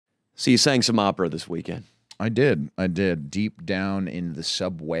So you sang some opera this weekend. I did. Deep down in the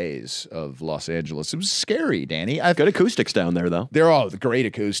subways of Los Angeles. It was scary, Danny. Good acoustics down there, though. They're all great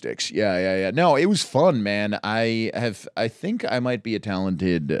acoustics. Yeah. No, it was fun, man. I think I might be a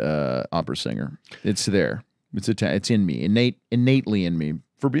talented opera singer. It's there. It's in me, innately in me.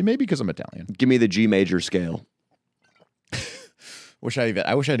 Maybe because I'm Italian. Give me the G major scale.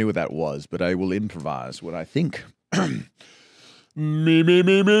 I wish I knew what that was, but I will improvise what I think. Me. I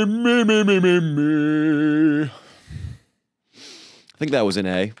think that was an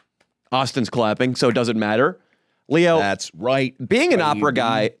A. Austin's clapping, so it doesn't matter. Leo, that's right. Being an opera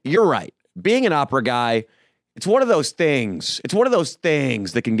guy, you're right. Being an opera guy, it's one of those things. It's one of those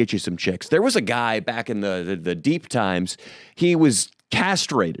things that can get you some chicks. There was a guy back in the deep times. He was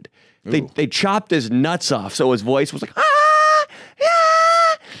castrated. They chopped his nuts off, so his voice was like,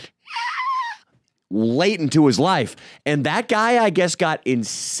 late into his life. And that guy, I guess, got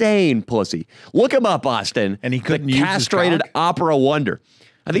insane pussy. Look him up, Austin. And he couldn't the use castrated his cock? opera wonder.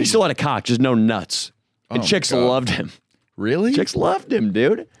 I think he still had a cock, just no nuts. And chicks loved him. Really? Chicks loved him,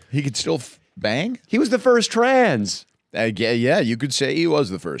 dude. He could still bang? He was the first trans. Yeah, you could say he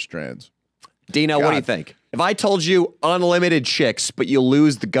was the first trans. Dino, what do you think? If I told you unlimited chicks, but you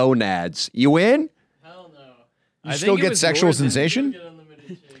lose the gonads, you in? Hell no. You still get sexual sensation?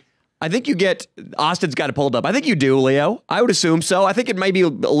 I think you get, Austin's got it pulled up. I think you do, Leo. I would assume so. I think it might be a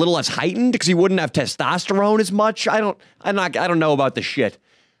little less heightened because he wouldn't have testosterone as much. I don't know about the shit.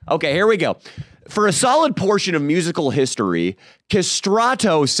 Okay, here we go. For a solid portion of musical history,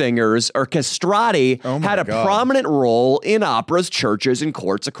 castrato singers, or castrati, had a prominent role in operas, churches, and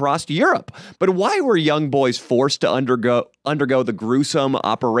courts across Europe. But why were young boys forced to undergo the gruesome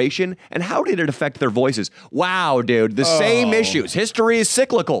operation, and how did it affect their voices? Wow, dude, the same issues. History is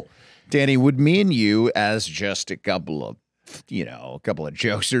cyclical. Danny, would me and you, as just a couple of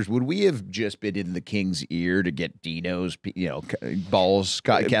jokesters, would we have just been in the king's ear to get Dino's, balls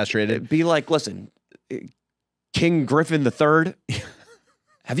castrated? Be like, listen, King Griffin III,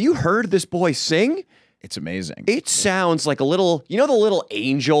 have you heard this boy sing? It's amazing. It sounds like a little, the little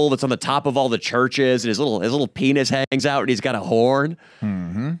angel that's on the top of all the churches, and his little penis hangs out, and he's got a horn.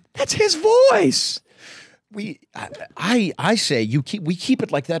 Mm-hmm. That's his voice. I say we keep it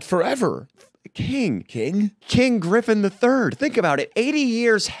like that forever. King Griffin III. Think about it. 80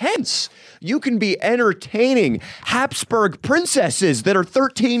 years hence, you can be entertaining Habsburg princesses that are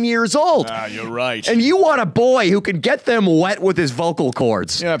 13 years old. You're right. And you want a boy who can get them wet with his vocal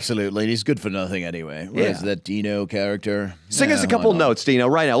cords. Yeah, absolutely. He's good for nothing anyway. Where's that Dino character? Sing us a couple notes, Dino,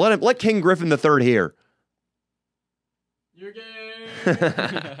 right now. Let King Griffin III hear. You're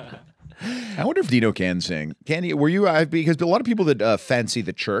gay. I wonder if Dino can sing. Can he? Were you? Because a lot of people that fancy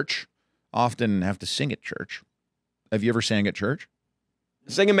the church often have to sing at church. Have you ever sang at church?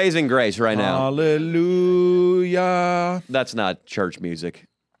 Sing Amazing Grace right now. Hallelujah. That's not church music.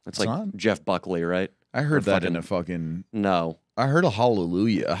 That's like not? Jeff Buckley, right? I heard that in a fucking... No. I heard a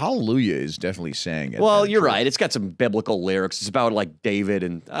hallelujah. A hallelujah is definitely sang at Well, you're right. It's got some biblical lyrics. It's about like David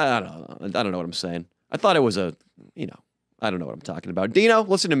and I don't know what I'm saying. I thought it was I don't know what I'm talking about. Dino,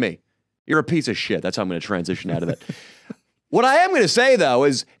 listen to me. You're a piece of shit. That's how I'm going to transition out of it. What I am going to say, though,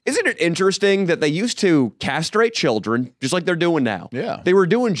 is, isn't it interesting that they used to castrate children just like they're doing now? Yeah. They were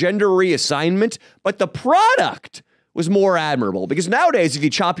doing gender reassignment, but the product was more admirable because nowadays, if you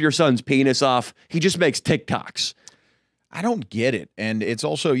chop your son's penis off, he just makes TikToks. I don't get it. And it's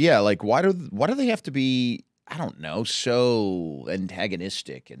also, like, why do they have to be, I don't know, so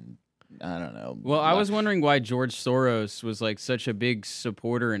antagonistic and I don't know. Well, I was wondering why George Soros was like such a big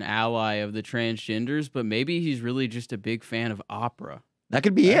supporter and ally of the transgenders, but maybe he's really just a big fan of opera. That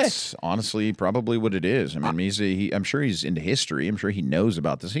could be That's honestly probably what it is. I mean, I'm sure he's into history. I'm sure he knows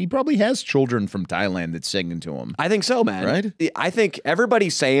about this. He probably has children from Thailand that sing to him. I think so, man. Right? I think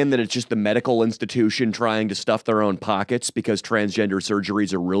everybody's saying that it's just the medical institution trying to stuff their own pockets because transgender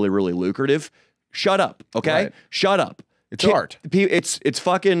surgeries are really, really lucrative. Shut up, okay? Right. Shut up. It's art. It's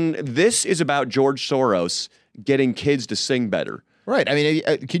fucking, this is about George Soros getting kids to sing better. Right. I mean,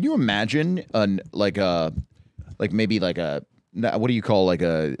 can you imagine what do you call like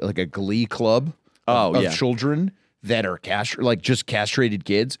a glee club of children that are just castrated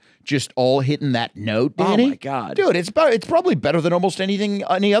kids, just all hitting that note, Danny? Oh my God. Dude, it's probably better than almost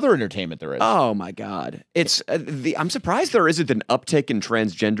any other entertainment there is. Oh my God. It's I'm surprised there isn't an uptick in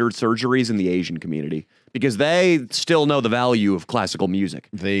transgender surgeries in the Asian community because they still know the value of classical music.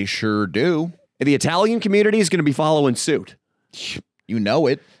 They sure do. And the Italian community is going to be following suit. You know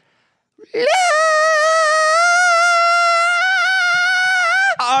it.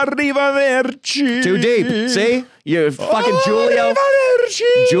 Arrivederci. Too deep. See? You fucking Julio.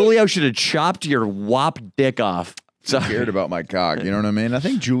 Julio should have chopped your wop dick off. So cared about my cock, you know what I mean? I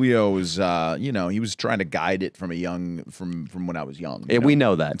think Julio was, he was trying to guide it from when I was young. We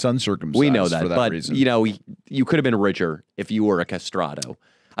know that. It's uncircumcised. We know that, for that but reason. you could have been richer if you were a castrato.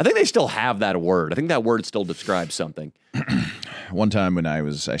 I think they still have that word. I think that word still describes something. One time when I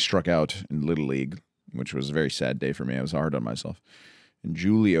struck out in Little League, which was a very sad day for me. I was hard on myself. And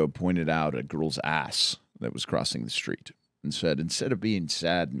Julio pointed out a girl's ass that was crossing the street and said, instead of being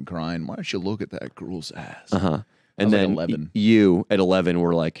sad and crying, why don't you look at that girl's ass? Uh-huh. And then 11. You, at 11,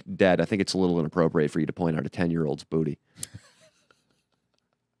 were like, Dad, I think it's a little inappropriate for you to point out a 10-year-old's booty.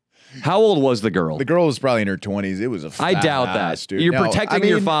 How old was the girl? The girl was probably in her 20s. It was a fat I doubt ass, that. dude. You're protecting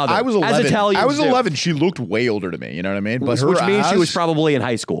your father. I was 11. As Italians I was do. 11. She looked way older to me. You know what I mean? But Which means she was probably in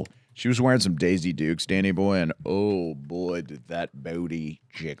high school. She was wearing some Daisy Dukes, Danny boy, and oh boy, did that booty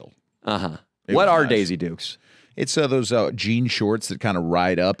jiggle. Uh-huh. What are nice. Daisy Dukes? It's those jean shorts that kind of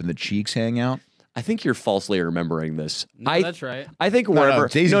ride up and the cheeks hang out. I think you're falsely remembering this. No, that's right. I think wherever.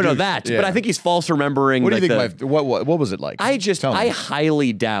 Dukes, that. yeah. But I think he's false remembering. What do you think? What was it like? I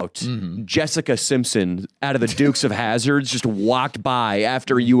highly doubt Jessica Simpson out of the Dukes of Hazzards just walked by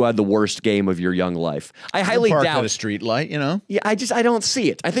after you had the worst game of your young life. I highly doubt doubt at a street light. Yeah, I don't see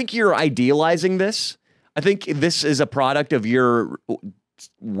it. I think you're idealizing this. I think this is a product of your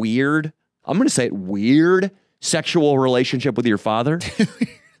weird. I'm going to say it, weird sexual relationship with your father.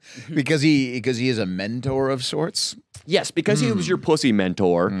 Because he is a mentor of sorts. Yes, because he was your pussy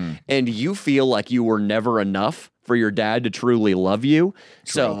mentor, and you feel like you were never enough for your dad to truly love you.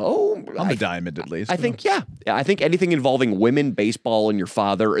 True. So I'm a diamond at least. I think I think anything involving women, baseball, and your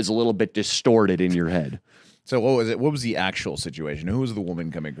father is a little bit distorted in your head. So what was it? What was the actual situation? Who was the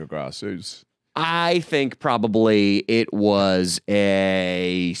woman coming across? I think probably it was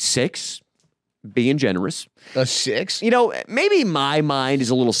a 6. Being generous. A 6? Maybe my mind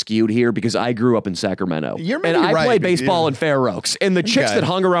is a little skewed here because I grew up in Sacramento. You're maybe and I right, played baseball in Fair Oaks. And the chicks that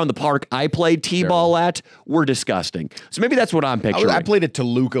hung around the park I played T-ball at were disgusting. So maybe that's what I'm picturing. I played at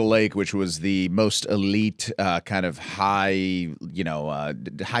Toluca Lake, which was the most elite kind of high,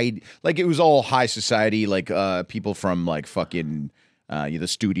 like it was all high society, like people from like fucking the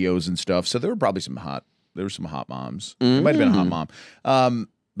studios and stuff. So there were some hot moms. It might have been a hot mom.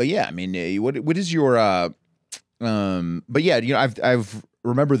 But yeah, I mean, what is your? But yeah, I've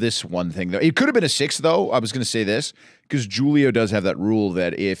remember this one thing though. It could have been a 6 though. I was going to say this because Julio does have that rule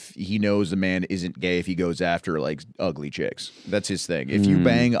that if he knows a man isn't gay, if he goes after like ugly chicks, that's his thing. If you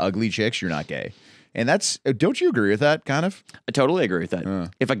bang ugly chicks, you're not gay, and that's. Don't you agree with that? Kind of. I totally agree with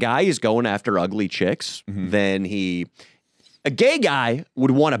that. If a guy is going after ugly chicks, then a gay guy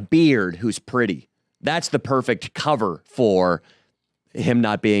would want a beard who's pretty. That's the perfect cover for him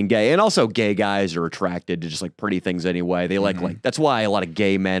not being gay. And also gay guys are attracted to just like pretty things anyway. They like that's why a lot of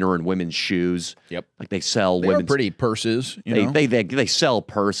gay men are in women's shoes. Yep. Like they sell women's pretty purses, They sell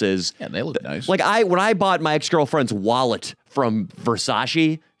purses. Yeah, they look nice. Like when I bought my ex-girlfriend's wallet from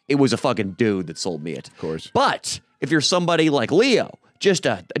Versace, it was a fucking dude that sold me it. Of course. But if you're somebody like Leo, just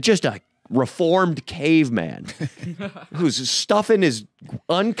a reformed caveman who's stuffing his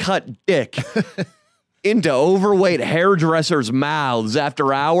uncut dick into overweight hairdressers' mouths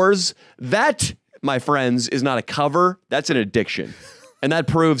after hours, that, my friends, is not a cover. That's an addiction. And that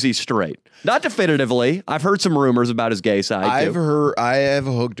proves he's straight. Not definitively. I've heard some rumors about his gay side, too. I have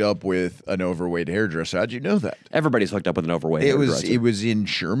hooked up with an overweight hairdresser. How'd you know that? Everybody's hooked up with an overweight hairdresser. It was in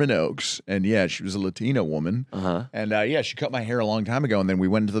Sherman Oaks, and yeah, she was a Latina woman. And yeah, she cut my hair a long time ago, and then we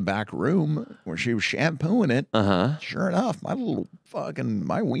went into the back room where she was shampooing it. Sure enough, my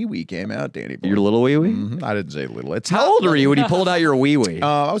wee-wee came out, Danny boy. Your little wee-wee? I didn't say little. How old were you when you pulled out your wee-wee?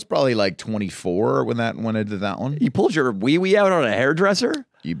 I was probably like 24 when I did that one. You pulled your wee-wee out on a hairdresser?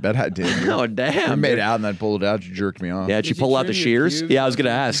 You bet I did. Oh, damn. I made out and then pulled it out. You jerked me off. Yeah, did you pull out the shears? Yeah, I was going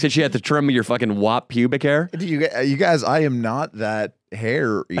to ask. Did she have to trim your fucking wop pubic hair? You guys, I am not that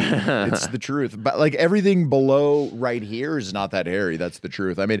hairy. It's the truth. But like everything below right here is not that hairy. That's the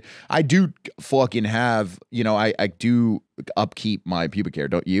truth. I mean, I do fucking have, I do upkeep my pubic hair.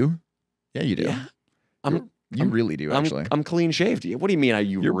 Don't you? Yeah, you do. Yeah. You really do, actually. I'm clean shaved. What do you mean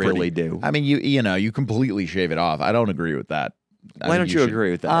you really do? I mean, you completely shave it off. I don't agree with that. Why don't you agree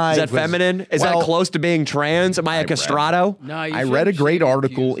with that? Is that feminine? Is that close to being trans? Am I a castrato? No, I read a great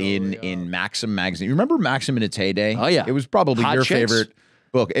article in Maxim magazine. You remember Maxim in its heyday? Oh, yeah. It was probably Hot your chicks? favorite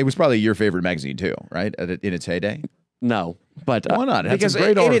book. It was probably your favorite magazine too, right? In its heyday? No, but why not? It had because some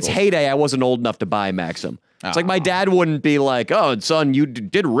great in its articles. heyday, I wasn't old enough to buy Maxim. It's like my dad wouldn't be like, "Oh, son, you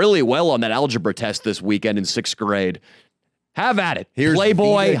did really well on that algebra test this weekend in 6th grade. Have at it,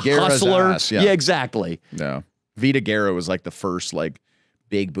 Playboy, Vita Guerra's hustler." ass, yeah, exactly. No, Vita Guerra was like the first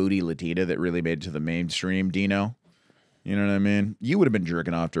big booty Latina that really made it to the mainstream, Dino. You know what I mean? You would have been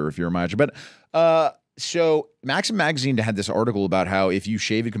jerking off to her if you were my age. But so Maxim Magazine had this article about how if you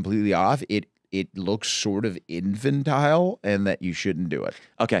shave it completely off, it looks sort of infantile and that you shouldn't do it.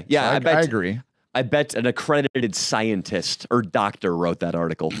 Okay. Yeah, So I agree. I bet an accredited scientist or doctor wrote that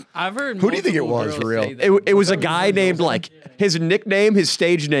article. I've heard. Who do you think it multiple was, girls for real? say that. It was a guy named, like, his nickname, his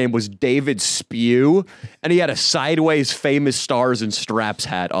stage name was David Spew, and he had a sideways famous stars and straps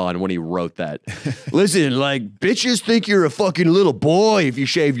hat on when he wrote that. Listen, like, bitches think you're a fucking little boy if you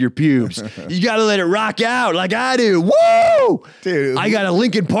shave your pubes. You gotta let it rock out like I do. Woo! Dude. I got a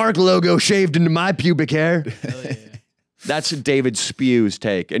Linkin Park logo shaved into my pubic hair. Hell yeah. That's David Spew's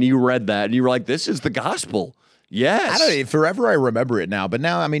take, and you read that, and you were like, this is the gospel. Yes. I don't know, forever I remember it now, but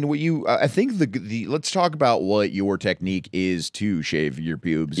now I mean, what you I think the let's talk about what your technique is to shave your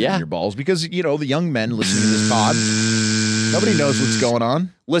pubes and your balls, because you know the young men listening to this pod, nobody knows what's going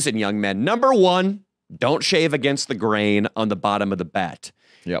on. Listen, young men. Number one, don't shave against the grain on the bottom of the bat.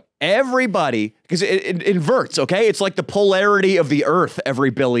 Yep. Everybody, because it inverts. Okay, it's like the polarity of the Earth every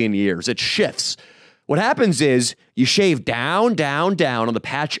billion years. It shifts. What happens is you shave down, down, down on the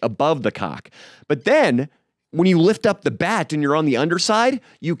patch above the cock. But then when you lift up the bat and you're on the underside,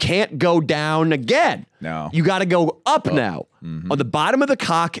 you can't go down again. No. You got to go up now. On the bottom of the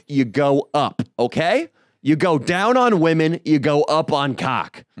cock, you go up, okay? You go down on women, you go up on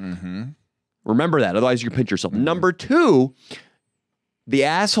cock. Remember that, otherwise you pinch yourself. Number two, the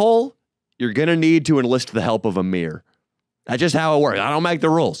asshole, you're going to need to enlist the help of a mirror. That's just how it works. I don't make the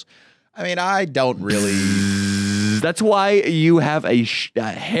rules. I mean, I don't really. That's why you have a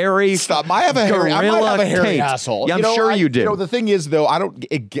hairy. Stop! I might have a hairy taint. asshole. Yeah, I'm sure you do. You know, the thing is, though, I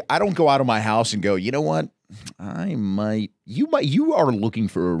don't go out of my house and go, you know what? You are looking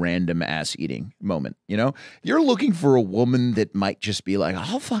for a random ass eating moment. You know, you're looking for a woman that might just be like,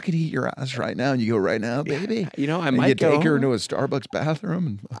 I'll fucking eat your ass right now. And you go, right now, baby. You know, I and might you go. take her into a Starbucks bathroom.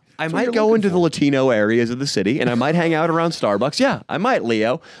 And I might go into the Latino areas of the city, and I might hang out around Starbucks. Yeah, I might,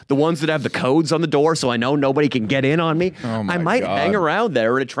 Leo. The ones that have the codes on the door, so I know nobody can get in on me. Oh my I might God. hang around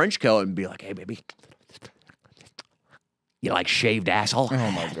there in a trench coat and be like, hey, baby. You like shaved asshole?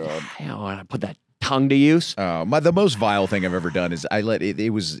 Oh my God. I want to put that tongue to use. The most vile thing I've ever done is I let it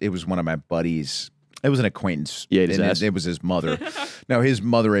was one of my buddies. It was an acquaintance. You ate his and ass? It was his mother. No, his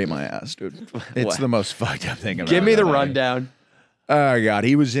mother ate my ass, dude. It's What? the most fucked up thing I've Give ever me the done. rundown. Oh God,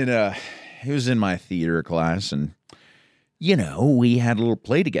 he was in my theater class, and you know we had a little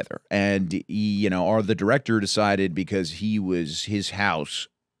play together, and the director decided, because his house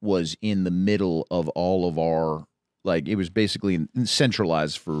was in the middle of all of our, like, it was basically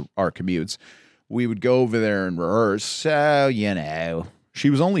centralized for our commutes. We would go over there and rehearse. So, she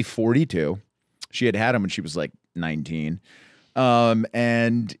was only 42. She had him when she was like 19.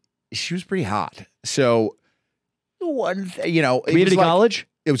 And she was pretty hot. So, one thing, Community college?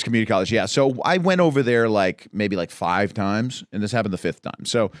 It was community college, yeah. So I went over there maybe 5 times, and this happened the 5th time.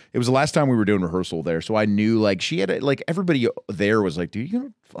 So it was the last time we were doing rehearsal there. So I knew, she had, everybody there was like, dude, you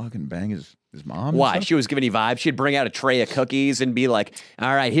gonna fucking bang his mom? Why? She was giving you vibes. She'd bring out a tray of cookies and be like,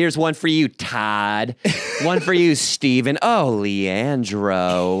 all right, here's one for you, Todd. One for you, Steven. Oh,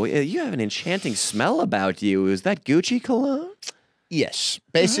 Leandro. You have an enchanting smell about you. Is that Gucci cologne? Yes.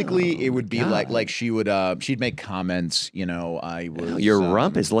 Basically, it would be God. like she would she'd make comments, I was Your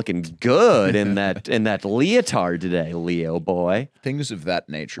rump is looking good in that leotard today, Leo boy. things of that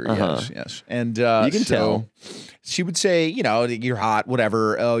nature. Uh-huh. Yes. And You can tell. She would say, you're hot,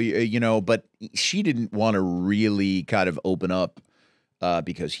 whatever. Oh, but she didn't want to really kind of open up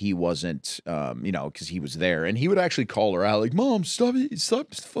because he wasn't, because he was there, and he would actually call her out, like, "Mom, stop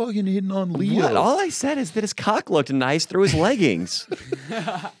fucking hitting on Leo." What? All I said is that his cock looked nice through his leggings.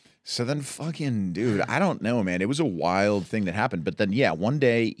 So then fucking, dude, I don't know, man. It was a wild thing that happened. But then, yeah, one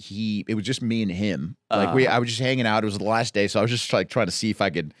day it was just me and him. I was just hanging out. It was the last day. So I was just trying to see if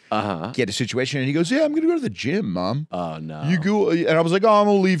I could get a situation. And he goes, yeah, I'm going to go to the gym, Mom. Oh, no. You go. And I was like, oh, I'm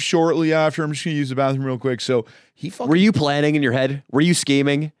going to leave shortly after. I'm just going to use the bathroom real quick. So he fucking. Were you planning in your head? Were you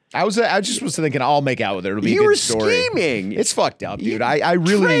scheming? I just was thinking, I'll make out with her. It'll be a You good were story. scheming. It's fucked up, dude. I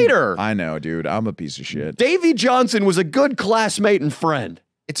really. Traitor. I know, dude. I'm a piece of shit. Davy Johnson was a good classmate and friend.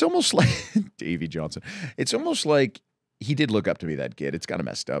 It's almost like Davy Johnson. It's almost like he did look up to me, that kid. It's kind of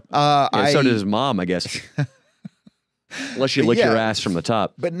messed up. So did his mom, I guess. Unless you lick your ass from the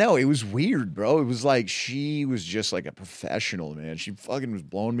top. But no, it was weird, bro. It was like she was just like a professional, man. She fucking was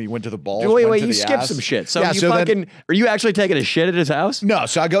blowing me, went to the balls. Wait, you skipped some shit. So Yeah, you so then- fucking are you actually taking a shit at his house? No,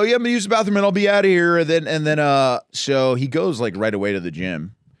 so I go, yeah, I'm gonna use the bathroom and I'll be out of here. And then so he goes like right away to the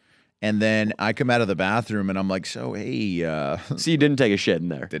gym. And then I come out of the bathroom and I'm like, so hey, So you didn't take a shit in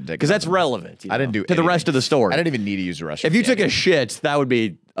there, Didn't take because that's nothing. relevant. I didn't do to the rest of the story. I didn't even need to use the restroom. If you took a shit, that would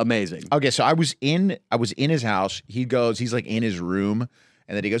be amazing. Okay, so I was in his house. He's like in his room,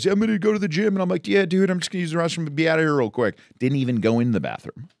 and then he goes, yeah, I'm gonna go to the gym, and I'm like, yeah, dude, I'm just gonna use the restroom and be out of here real quick. Didn't even go in the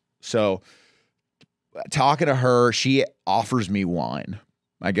bathroom. So talking to her, she offers me wine.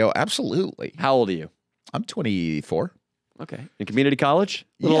 I go, absolutely. How old are you? I'm 24. Okay, in community college.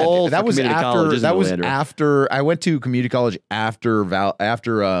 Little Yeah, old that for was community after. college, isn't That it, was Andrew? after I went to community college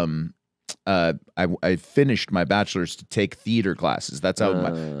I finished my bachelor's to take theater classes. That's how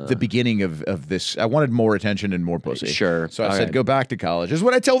the beginning of this. I wanted more attention and more pussy. Sure. So I All said, right. go back to college. This is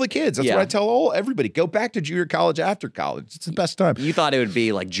what I tell the kids. That's Yeah. what I tell everybody. Go back to junior college after college. It's the best time. You thought it would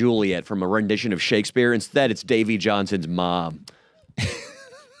be like Juliet from a rendition of Shakespeare. Instead, it's Davy Johnson's mom.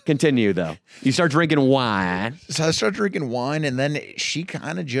 Continue, though. You start drinking wine. So I started drinking wine, and then she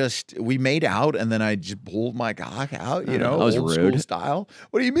kind of we made out, and then I just pulled my cock out, you know, that was old rude. school style.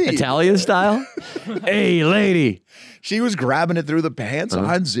 What do you mean? Italian style? Hey, lady. She was grabbing it through the pants.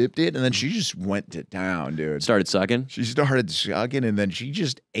 I unzipped it, and then she just went to town, dude. Started sucking? She started sucking, and then she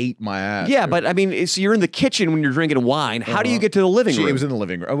just ate my ass. Yeah, dude. but I mean, so you're in the kitchen when you're drinking wine. How do you get to the living room? It was in the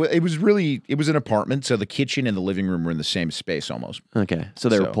living room. It was an apartment, so the kitchen and the living room were in the same space almost. Okay, so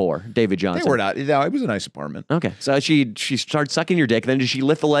they were poor. David Johnson. They were not. No, it was a nice apartment. Okay, so she starts sucking your dick. Then does she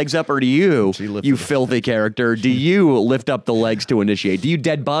lift the legs up, or do you, She lifted you the- filthy character, do you lift up the legs to initiate? Do you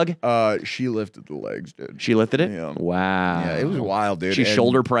dead bug? She lifted the legs, dude. She lifted it? Yeah. Wow. Yeah, it was wild, dude. She And-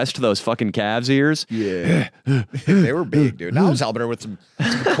 shoulder pressed those fucking calves ears. Yeah, they were big, dude. I was helping her with some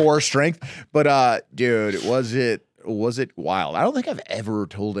core strength, but dude, was it wild? I don't think I've ever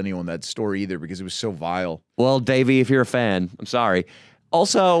told anyone that story either because it was so vile. Well, Davey, if you're a fan, I'm sorry.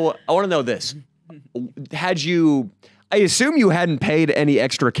 Also, I want to know this. I assume you hadn't paid any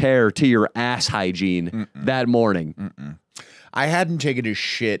extra care to your ass hygiene that morning. I hadn't taken a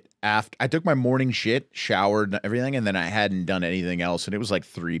shit after I took my morning shit, showered, and everything, and then I hadn't done anything else, and it was like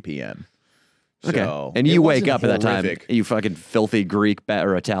 3 p.m. Okay. So, And it you wake wasn't up at that time, horrific. you fucking filthy Greek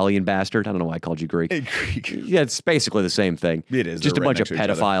or Italian bastard. I don't know why I called you Greek. Greek. Yeah, it's basically the same thing. It is. Just They're a bunch right of next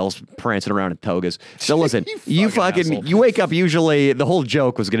to each other. pedophiles prancing around in togas. So listen, You you fucking fucking, asshole. you wake up usually, the whole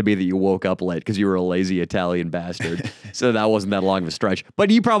joke was going to be that you woke up late because you were a lazy Italian bastard. So that wasn't that long of a stretch. But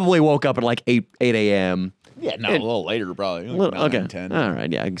you probably woke up at like 8 a.m. Yeah, no, a little later, probably. Like 9, Okay. 10. All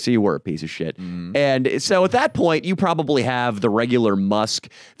right. Yeah. So you were a piece of shit. And so at that point, you probably have the regular musk.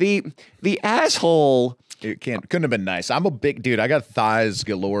 The asshole. It couldn't have been nice. I'm a big dude. I got thighs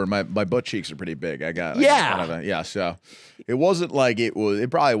galore. My butt cheeks are pretty big. I got Yeah. So it wasn't like it was.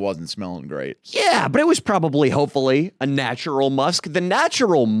 It probably wasn't smelling great. Yeah, but it was probably, hopefully, a natural musk. The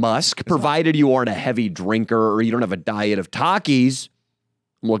natural musk, provided you aren't a heavy drinker or you don't have a diet of Takis.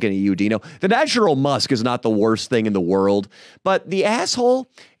 I'm looking at you, Dino. The natural musk is not the worst thing in the world, but the asshole,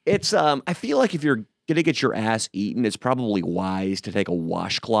 it's, I feel like if you're going to get your ass eaten, it's probably wise to take a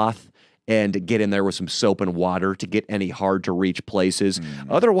washcloth and get in there with some soap and water to get any hard to reach places.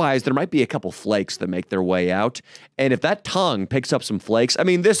 Otherwise, there might be a couple flakes that make their way out. And if that tongue picks up some flakes, I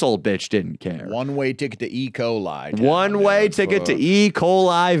mean, this old bitch didn't care. One-way ticket to E. coli. One-way ticket to E.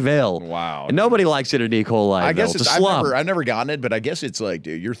 coli-ville. Wow. And nobody likes it at E. coli. I guess it's it's. a slum. I've never gotten it, but I guess it's like,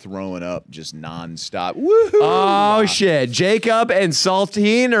 dude, you're throwing up just nonstop. Woohoo! Oh, shit. Jacob and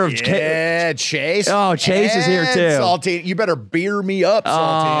Saltine or Yeah, Chase. Oh, Chase is here, And too. Saltine, you better beer me up,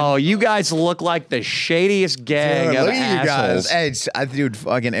 Saltine. Oh, you guys look like the shadiest gang Dude, of look at you assholes. guys. Hey, dude,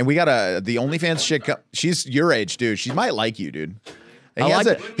 fucking, and we got the OnlyFans chick. She's your age, dude. She might like you, dude. And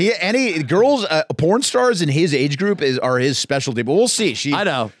any girls, porn stars in his age group are his specialty. But we'll see. I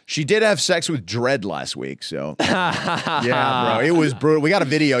know. She did have sex with Dredd last week, so yeah, bro, it was brutal. We got a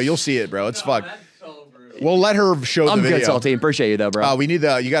video. You'll see it, bro. It's fucked. We'll let her show I'm the good, video. Saltine. Appreciate you, though, bro. We need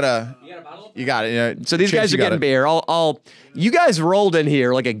the. You got it. So these Chicks, guys are you got getting it. beer. You guys rolled in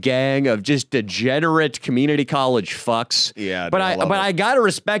here like a gang of just degenerate community college fucks. Yeah, but dude, I love it. I gotta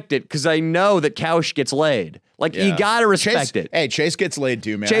respect it because I know that Kaush gets laid. Like you Yeah. gotta respect Chase, it. Hey, Chase gets laid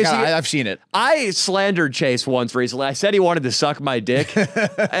too, man. Chase, I've seen it. I slandered Chase once recently. I said he wanted to suck my dick,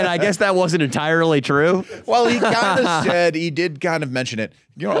 and I guess that wasn't entirely true. Well, he kind of said, he did kind of mention it.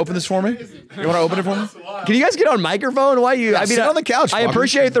 You want to open this for me? You want to open it for me? Can you guys get on microphone? Why you? Yeah, sit on the couch, I fucker.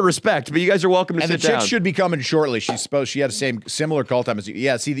 appreciate the respect, but you guys are welcome to And the sit chick down. should be coming shortly. She had the similar call time as you.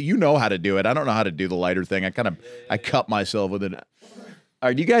 Yeah, see, you know how to do it. I don't know how to do the lighter thing. I cut myself with it. All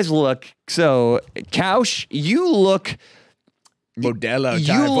right, you guys look. So, Kaush, you look. Modelo You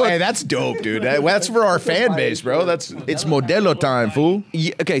time. look- Hey, that's dope, dude. That's for our fan base, bro. It's Modelo time, fool.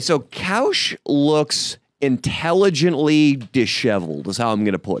 Okay, so Kaush looks intelligently disheveled, is how I'm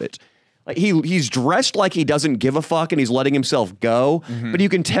going to put it. Like he's dressed like he doesn't give a fuck and he's letting himself go, but you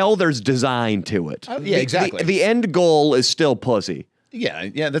can tell there's design to it. Yeah, exactly. The end goal is still pussy.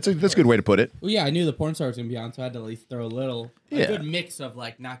 Yeah, that's a good way to put it. Well, yeah, I knew the porn star was gonna be on, so I had to at least throw a good mix of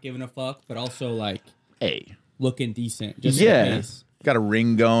like not giving a fuck, but also like looking decent. Just in case. Got a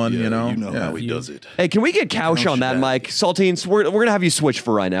ring going, you know. You know how he does it. Hey, can we get Couch on that mic? Saltines, we're going to have you switch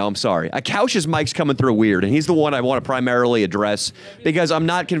for right now. I'm sorry. Couch's mic's coming through weird, and he's the one I want to primarily address because I'm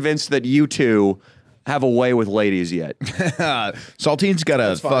not convinced that you two have a way with ladies yet. Saltine's got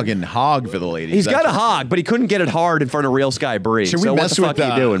a fucking hog for the ladies. He's got a hog, but he couldn't get it hard in front of Real Sky Bree. Should we so mess what the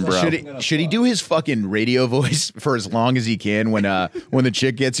fuck are you doing, bro? Should he do his fucking radio voice for as long as he can when the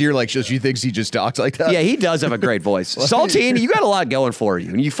chick gets here? Like, she thinks he just talks like that? Yeah, he does have a great voice. Saltine, you got a lot going for you,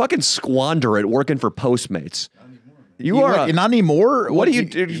 and you fucking squander it working for Postmates. You are not anymore. What do you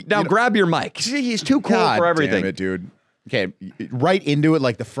do? Now grab your mic. See, he's too cool for everything. Damn it, dude. Okay, right into it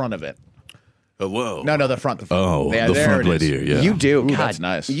like the front of it. Hello. No, the front. Oh, yeah, the front right here. Yeah, You do. Ooh, God, that's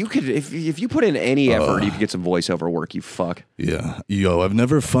nice. You could, if you put in any effort, you could get some voiceover work. You fuck. Yeah, yo, I've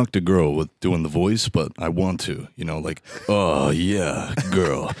never fucked a girl with doing the voice, but I want to. You know, like, oh yeah,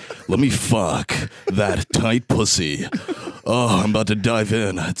 girl, let me fuck that tight pussy. Oh, I'm about to dive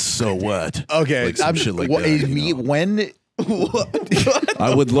in. It's so wet. Okay, like some shit like what, that. is when?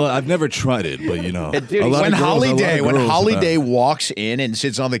 I would love. I've never tried it, but you know, Dude, When Holly Day walks. walks in and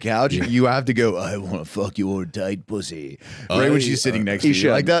sits on the couch, you have to go, I want to fuck your tight pussy. Right when she's sitting next to you.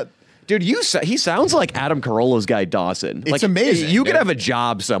 should. Like that. Dude, he sounds like Adam Carolla's guy Dawson. It's amazing, You could dude. have a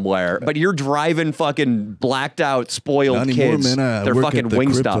job somewhere, but you're driving fucking blacked out, spoiled Not anymore, kids. man. I They're work fucking at the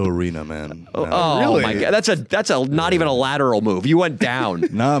Wingstop. crypto arena, man. Oh Really? my god, that's a not even a lateral move. You went down.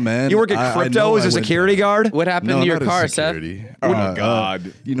 Nah, man. You work at I crypto know as a I went security down. guard. What happened No, to your not as car, Seth? security. Oh my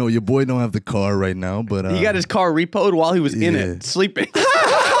God. You know, your boy don't have the car right now, but He got his car repoed while he was in Yeah. it, sleeping.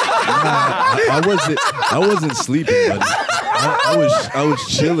 I wasn't sleeping, buddy. I was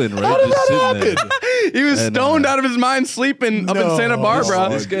chilling, right? Just sitting there. He was And, stoned out of his mind, sleeping up in Santa Barbara.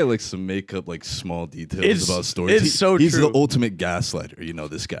 This guy likes to make up like small details It's- about stories. it's so He's true. the ultimate gaslighter, you know,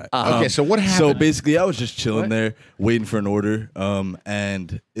 this guy. Okay, so what So happened? basically, I was just chilling there, waiting for an order,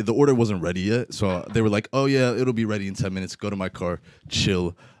 and the order wasn't ready yet. So they were like, "Oh yeah, it'll be ready in 10 minutes. Go to my car,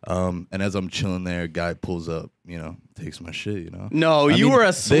 chill." And as I'm chilling there, a guy pulls up, you know, takes my shit, you know. No, I you mean, were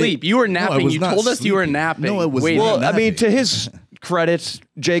asleep. You were No, I napping. was You not told us you were sleeping. napping. No, I was Wait, not Well, I mean, napping. to his credit,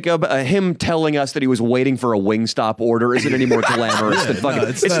 Jacob, him telling us that he was waiting for a Wingstop order isn't any more glamorous than fucking. no,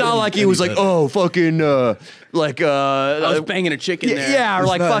 it's it's not not like he any was like, better. oh, fucking, I was banging a chick in there. yeah, or It's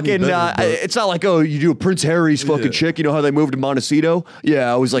like not any fucking. better, but- It's not like, oh, you do a Prince Harry's fucking Yeah. chick. You know how they moved to Montecito?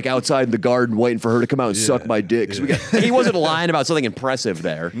 Yeah, I was like outside in the garden waiting for her to come out and suck my dick. So he wasn't lying about something impressive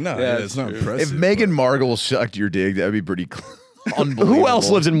there. No, yeah, it's not impressive. If Meghan Markle sucked your dick, that'd be pretty unbelievable. Who else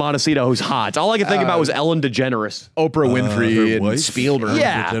lives in Montecito who's hot? All I could think about was Ellen DeGeneres. Oprah Winfrey her and wife? Spielberg.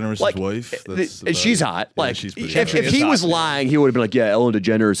 Yeah, DeGeneres' like, wife. She's hot. Yeah, Like, she's pretty if hot. he was lying, he would have been like, "Yeah, Ellen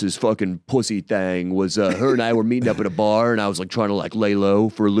DeGeneres' fucking pussy thing was her and I were meeting up at a bar, and I was like trying to like lay low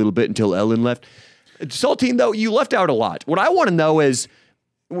for a little bit until Ellen left." Saltine, though, you left out a lot. What I want to know is,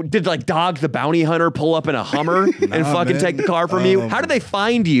 did like Dog the Bounty Hunter pull up in a Hummer and fucking man. take the car from you? How did they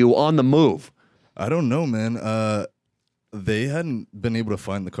find you on the move? I don't know, man. They hadn't been able to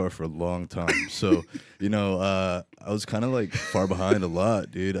find the car for a long time. So, you know, I was kind of like far behind a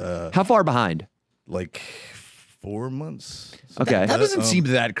lot, dude. How far behind? Like 4 months. Okay. That doesn't seem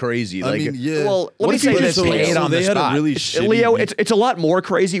that crazy. I Like, mean, yeah. Well, let What me if you say just this. paid Leo. on the they had spot? a really shitty Leo, week. it's a lot more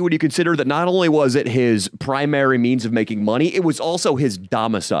crazy when you consider that not only was it his primary means of making money, it was also his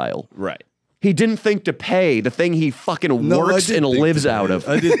domicile. right. He didn't think to pay the thing he fucking No, I works did and think lives to pay. out of.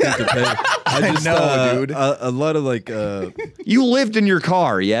 I did think to pay. I just, know, dude. A lot of like, You lived in your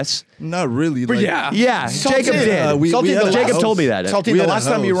car, yes? not really. Like, yeah. Yeah, Jacob did. we Saltine, had a Jacob house. told me that. Saltine, We the had a last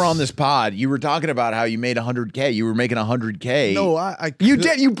time you were house. on this pod, you were talking about how you made 100K. You were making 100K. No, I You could-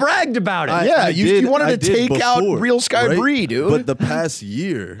 did. You bragged about it. Yeah, I you did- wanted I to did take out before, Real Sky right? Bree, dude. But the past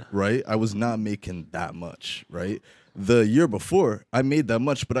year, right, I was not making that much, right? The year before, I made that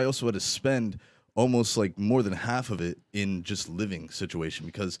much, but I also had to spend almost like more than half of it in just living situation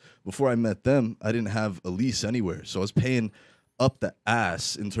because before I met them, I didn't have a lease anywhere. So I was paying up the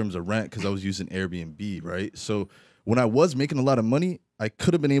ass in terms of rent because I was using Airbnb, right? So when I was making a lot of money, I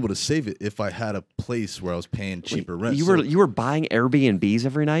could have been able to save it if I had a place where I was paying cheaper rent. You were buying Airbnbs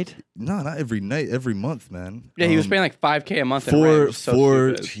every night? No, not every night, every month, man. Yeah, he was paying like $5K a month. in four rent. It was so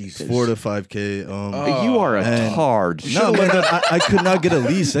four stupid. 4 to 5K. You are a and- tard. No, man, I could not get a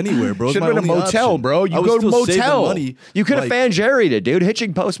lease anywhere, bro. It was Should've my been a only motel, option. bro. You I was go to still saving motel. money. You could have like, Fangeried it, dude.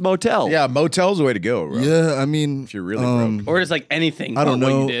 Hitching Post Motel. Yeah, motel's the way to go, bro. Yeah, I mean, If you're really broke. Or just like anything. I don't but what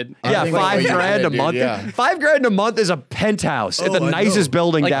know. you did. Yeah, think $5 what grand you a did, month. yeah. $5 grand a month is a penthouse at Oh, the I nicest know.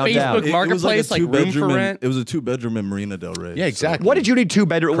 building Like downtown. Facebook Marketplace, like room for two-bedroom rent. It was a 2-bedroom in Marina Del Rey. Yeah, exactly. What did you need 2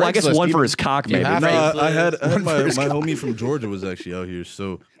 bedroom? Well, I guess Craigslist, one for you- his cock, you maybe. have No, to- I had my homie from Georgia was actually out here,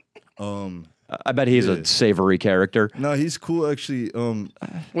 so I bet he's Yeah. a savory character. no, he's cool actually.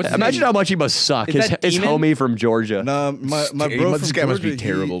 What's his Imagine name? how much he must suck. Is His that his Demon? homie from Georgia. Nah, my bro This from guy must be Georgia,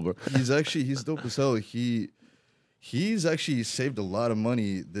 terrible, bro. He's dope as hell. He's actually saved a lot of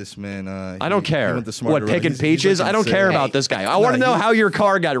money. This man. I don't he care. went the smarter What, route. picking He's peaches? like I don't care insane. about this guy. I want to know how your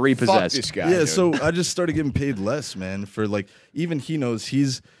car got Fuck repossessed. this guy. Yeah, dude. so I just started getting paid less, man. For like, even he knows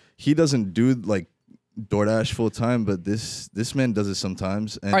he doesn't do like DoorDash full time, but this man does it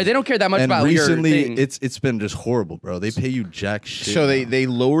sometimes. And, All right, they don't care that much and about recently, your thing. it's been just horrible, bro. They pay you jack shit. So now. they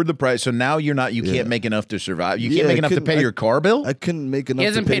lowered the price. So now you Yeah. can't make enough to survive. You Yeah, can't make I enough to couldn't- pay your car bill. I couldn't make enough. He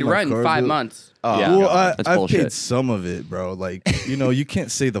hasn't to pay paid my rent in car 5 bill. months. Yeah. Well, That's I've bullshit. paid some of it, bro. Like, you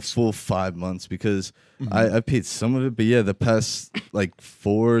can't say the full 5 months because I paid some of it. But yeah, the past like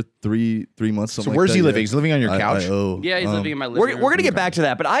 3 months. So Something where's like he that, living? yeah. He's living on your I couch. owe. Yeah, he's living in my living We're room. going to get back to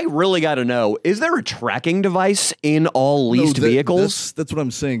that, but I really got to know, is there a tracking device in all leased vehicles? That's what I'm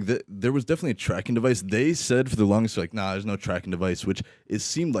saying. There was definitely a tracking device. They said for the longest, like, nah, there's no tracking device, which it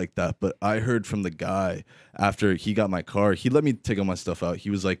seemed like that. But I heard from the guy after he got my car, he let me take all my stuff out. He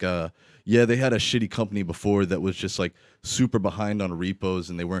was like, yeah, they had a shitty company before that was just like super behind on repos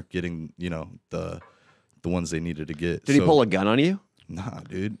and they weren't getting, the ones they needed to get. Did he pull a gun on you? Nah,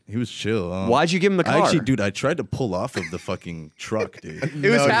 dude. He was chill. Why'd you give him the car? Actually, dude, I tried to pull off of the fucking truck, dude. It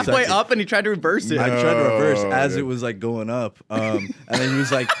was halfway up and he tried to reverse it. I tried to reverse as it was like going up, and then he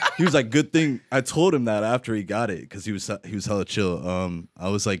was like, "Good thing." I told him that after he got it because he was hella chill. I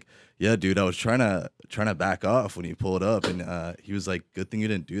was like, "Yeah, dude, I was trying to back off when he pulled up," and he was like, "Good thing you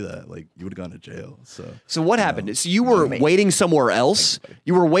didn't do that. Like, you would have gone to jail." So what happened? So you were waiting somewhere else?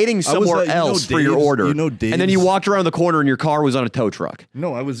 You were waiting somewhere else for your Dave's- order. you know and then Dave's- you walked around the corner and your car was on a tow truck.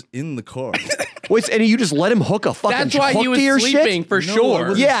 No, I was in the car. Wait, and you just let him hook a fucking That's why hook he was to your sleeping shit? for No, I sure.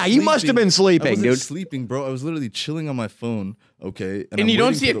 wasn't Yeah, you must have been I sleeping, wasn't dude. sleeping, bro. I was literally chilling on my phone. Okay, And I'm you don't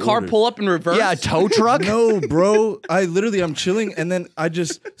waiting see a for the car order. pull up and reverse? Yeah, a tow truck? No, bro. I'm chilling, and then I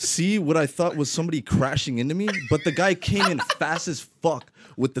just see what I thought was somebody crashing into me, but the guy came in fast as fuck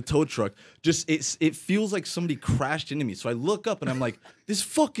with the tow truck. Just it feels like somebody crashed into me. So I look up and I'm like, this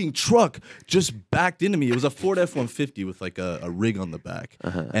fucking truck just backed into me. It was a Ford F-150 with like a rig on the back,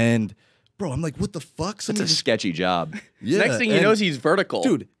 and bro, I'm like, what the fuck? It's Somebody a just sketchy job. yeah, Next thing you and- know, he's vertical.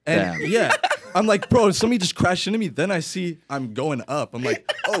 dude. And Damn. yeah, I'm like, bro, somebody just crashed into me. Then I see I'm going up. I'm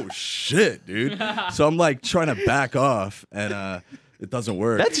like, oh shit, dude. So I'm like trying to back off, and it doesn't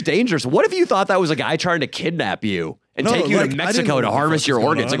work. That's dangerous. What if you thought that was a guy trying to kidnap you and No, take you like, to I didn't Mexico know to what the harvest fuck your was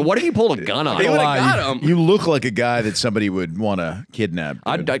going organs? on. Like, what if you pulled a gun on They him? would've Lie, got him. You look like a guy that somebody would want to kidnap.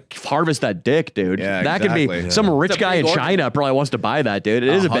 Dude. I'd harvest that dick, dude. Yeah, that could be exactly. some rich It's a guy in big organ. China probably wants to buy that, dude. It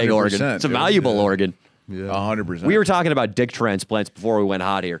is a big 100%, organ. It's a dude. valuable Yeah. organ. yeah. 100%. We were talking about dick transplants before we went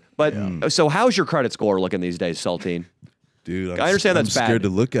hot here. But so how's your credit score looking these days, Saltine? Dude, I understand I'm that's bad. scared to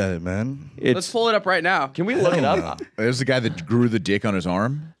look at it, man. Let's pull it up right now. Can we look it up? There's the guy that grew the dick on his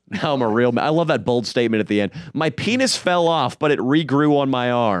arm. Now I'm a real man. I love that bold statement at the end. My penis fell off, but it regrew on my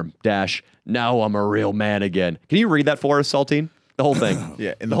arm. Dash. Now I'm a real man again. Can you read that for us, Saltine? The whole thing.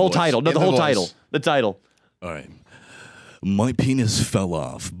 Yeah, in the the whole voice. title. No, In the the whole voice. title. The title. All right. My penis fell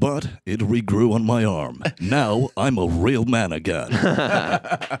off, but it regrew on my arm. Now I'm a real man again.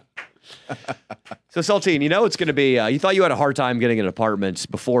 So, Saltine, you know it's going to be, you thought you had a hard time getting an apartment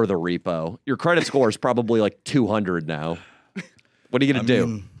before the repo. Your credit score is probably like 200 now. What are you going to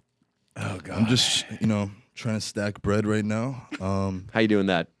do? Oh God. I'm just, trying to stack bread right now. How you doing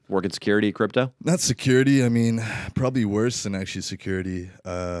that? Working security, crypto? Not security. I mean, probably worse than actually security.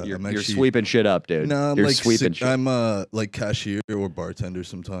 You're sweeping shit up, dude. No, I'm you're like sweeping shit. I'm like cashier or bartender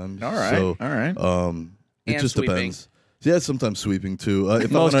sometimes. All right, So, all right. It And just sweeping. depends. Yeah, sometimes sweeping too.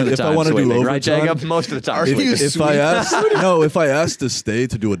 If Most of the I time want to do sweeping, overtime, right, Jacob? Most of the time Are you sweeping. if I ask to stay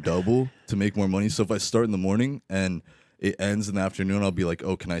to do a double to make more money, so if I start in the morning and it ends in the afternoon, I'll be like,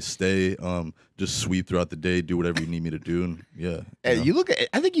 oh, can I stay? Just sweep throughout the day, do whatever you need me to do, and yeah. Hey, you look.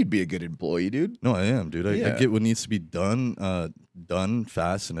 I think you'd be a good employee, dude. No, I am, dude. I Yeah. get what needs to be done. done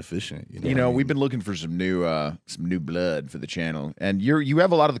fast and efficient. You know, we've been looking for some new blood for the channel, and you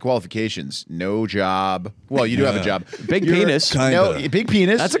have a lot of the qualifications. No job. Well, you do have a job. Big penis. No, big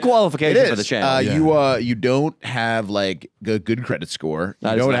penis. That's a qualification It for the is. channel. You don't have like a good credit score.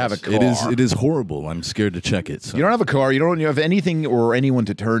 That You is don't nice. have a car. It is horrible. I'm scared to check it. So. You don't have a car. You have anything or anyone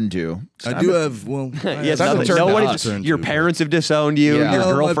to turn to. I do have. Well, I Yes, have nothing. something nobody. to turn Your to. parents have disowned you. Yeah. Your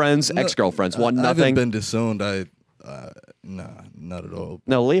No, girlfriends, no, ex-girlfriends want I haven't nothing. been disowned. Nah, not at all.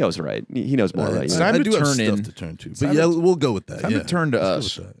 No, Leo's right. He knows more about It's you. time I to do have turn stuff in. to turn to. time But yeah, to- we'll go with that. time to yeah. turn to Let's go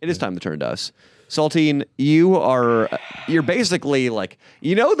us. with that. It is time to turn to us. Saltine, you're basically like,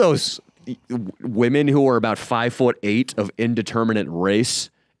 you know those women who are about 5'8" of indeterminate race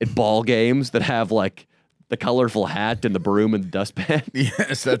at ball games that have like the colorful hat and the broom and the dustpan?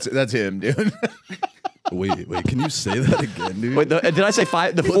 Yes, that's him, dude. Wait, can you say that again, dude? Wait, did I say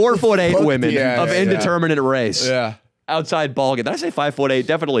the 4'8" women Yeah, of yeah, indeterminate race? Yeah. Outside ball game. Did I say 5'8"?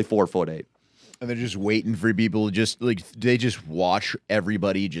 Definitely 4'8". And they're just waiting for people to just like they just watch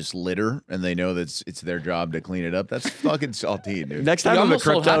everybody just litter, and they know that it's their job to clean it up. That's fucking salty, dude. Next time You I'm a almost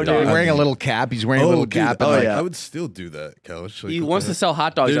sold crypto hot dude. dogs. He's wearing a little cap. He's wearing a little dude, cap. Oh, and yeah. I would still do that, Couch. Like, He what wants the to sell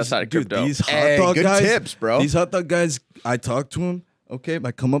hot dogs There's- outside of dude, crypto. These hot Hey, dog good guys, tips, bro. These hot dog guys, I talk to him. Okay,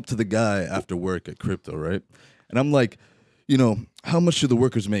 I come up to the guy after work at crypto, right? And I'm like, how much do the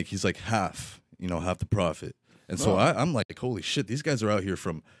workers make? He's like half the profit. And so I'm like, holy shit, these guys are out here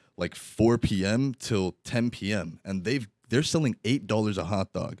from like 4 p.m. till 10 p.m. and they're selling $8 a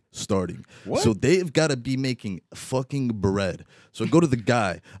hot dog starting. What? So they've got to be making fucking bread. So I go to the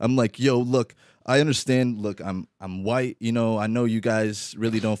guy. I'm like, yo, look, I understand. Look, I'm white. I know you guys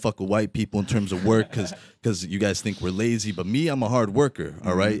really don't fuck with white people in terms of work because you guys think we're lazy. But me, I'm a hard worker.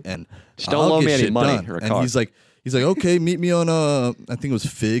 All right, and Just don't I'll loan get me any shit money done. or a And car. he's like, okay, meet me on I think it was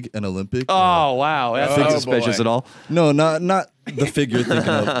Fig and Olympic. Oh, wow. That's not Oh, suspicious boy. at all. No, not the figure you're thinking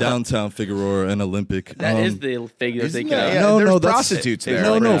of, downtown Figueroa and Olympic. That is the figure Isn't thinking that- of. yeah, no, there's no, that's prostitutes there.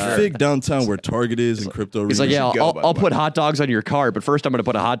 No, like, no, for sure. Fig downtown where Target is and crypto. He's like, arenas. yeah, should go, by the I'll way. put hot dogs on your cart, but first I'm going to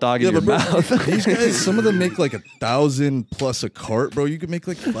put a hot dog in Yeah, your but bro, mouth. these guys, some of them make like 1,000 plus a cart, bro. You could make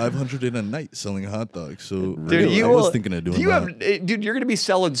like 500 in a night selling hot dogs. So really, I was thinking of doing that. Dude, you're going to be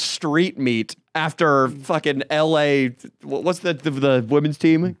selling street meat after fucking L.A. What's the women's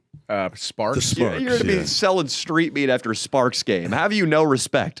team? Sparks. The Sparks, You're going to be yeah. selling street meat after Sparks game. Have you no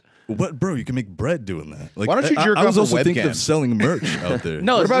respect? What, bro? You can make bread doing that. Like, Why don't you jerk I was off a also thinking webcam? of selling merch out there.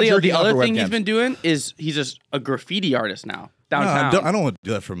 No, What about Leo, jerking the off other for thing he's webcams? been doing is he's just a graffiti artist now Nah, downtown. I don't want to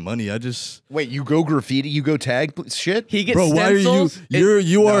do that for money. I just, Wait, you go graffiti? You go tag shit? He gets bro. Why are you? stencils.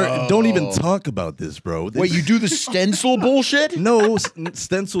 You are. Don't even talk about this, bro. Wait, you do the stencil bullshit? No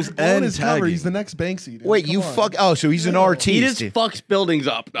stencils On and his cover, tagging. he's the next Banksy. Dude. Wait, Come you on. fuck. Oh, so he's an artiste. He just fucks buildings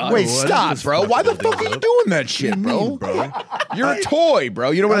up. dog. Wait, I stop, just bro. fuck Why the buildings fuck are you up. doing that shit, What do you bro? mean, bro? You're a toy,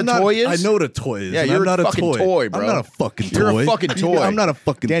 bro. You know what I'm a not- toy is? I know what a toy is. Yeah, and you're I'm not a fucking toy, bro. I'm not a fucking toy. You're a fucking toy. I'm not a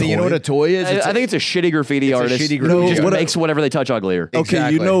fucking Danny, toy. you know what a toy is? I think it's a shitty graffiti a artist shitty who graffiti just artist. makes whatever they touch uglier. Okay,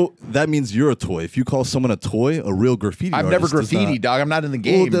 Exactly. you know that means you're a toy. If you call someone a toy, a real graffiti I've artist never does graffiti, not. dog. I'm not in the Well,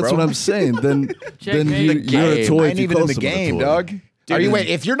 game, that's bro. what I'm saying. Then Checkmate. you're a Game. toy. I if ain't you even call in the someone a game, toy. dog. Are you wait?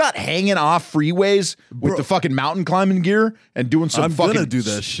 If you're not hanging off freeways with the fucking mountain climbing gear and doing some I'm fucking, gonna do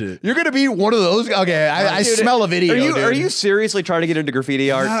that shit. You're gonna be one of those. Okay, I Dude, smell a video. dude. Are you seriously trying to get into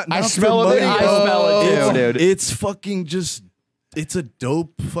graffiti art? Not I for smell a money, video. I bro. smell it too, It's- dude. It's fucking just. It's a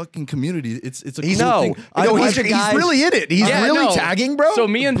dope fucking community. It's a cool No. thing. No, I he's, like the he's guys- really in it. He's Yeah, really no. tagging, bro. So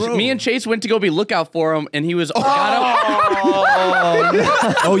me and Chase went to go be lookout for him, and he was got him.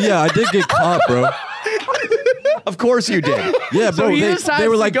 Oh yeah, I did get caught, bro. Of course you did. Yeah, bro. he They decides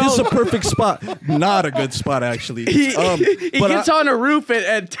were to like, "This is go- a perfect spot." Not a good spot, actually. He but gets on a roof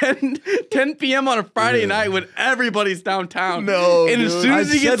at 10 p.m. on a Friday night when everybody's downtown. No, and as dude. soon as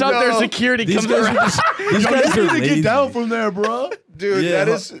I he gets said up there, no. security These comes guys around. are just, these guys are lazy. Get down from there, bro. dude, Yeah, that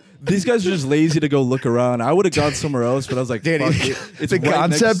is. these guys are just lazy to go look around. I would have gone somewhere else, but I was like, Danny, fuck it. It's the right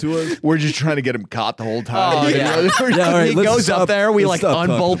concept. next to us. We're just trying to get him caught the whole time. Oh, yeah. Yeah, all right, He let's goes stop- up there, we let's like stop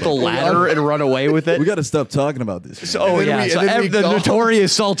talking unbolt the about it. ladder and run away with it. We got to stop talking about this. So, oh And then yeah, we- so and then we the go-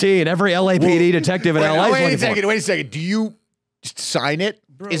 notorious Saltine, every LAPD detective in LA is Wait a looking for. second. Wait a second. Do you sign it?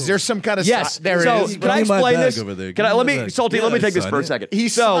 Is there some kind of Yes, there so it is. can I Give me my explain bag this? over there. Can I Give let me me, my bag. Saltine? Yeah, let me I take this sign for a it. second. He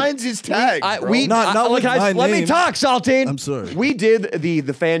So, signs his tag. Not with my let me name. talk, Saltine. I'm sorry. We did the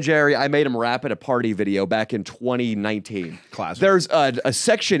fan Jerry. I made him rap at a party video back in 2019. Classic. There's a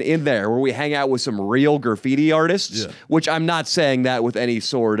section in there where we hang out with some real graffiti artists, Yeah. which I'm not saying that with any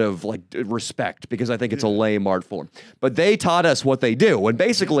sort of like respect because I think it's a lame art form. But they taught us what they do, and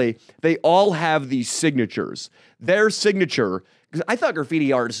basically they all have these signatures. Their signature Because I thought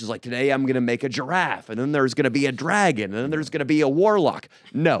graffiti artists is like, today I'm going to make a giraffe, and then there's going to be a dragon, and then there's going to be a warlock.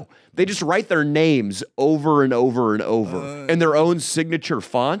 No, they just write their names over and over and over in their own signature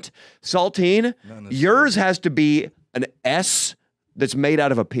font. Saltine, yours has to be an S that's made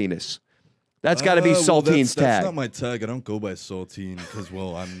out of a penis. That's got to be Saltine's tag. That's not my tag. I don't go by Saltine because,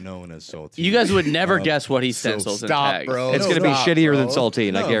 well, I'm known as Saltine. You guys would never guess what he stencils and tags. bro. It's going to be shittier than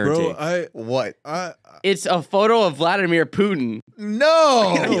Saltine, I guarantee. Bro, What? It's a photo of Vladimir Putin.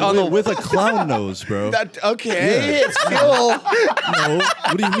 No. with a clown nose, bro. Okay. Yeah. It's cool. No,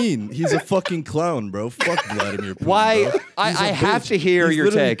 what do you mean? He's a fucking clown, bro. Fuck Vladimir Putin. Why? Bro. I He's a have bitch. to hear He's your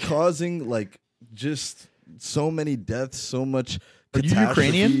literally take. causing like just so many deaths, so much. Are you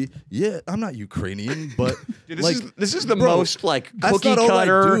Ukrainian? Yeah, I'm not Ukrainian, but Dude, like, this is the bro, most like that's cookie not all I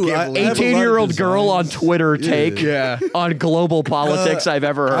cutter do. I have a lot of 18-year-old girl on designs. Twitter Yeah. take on global politics I've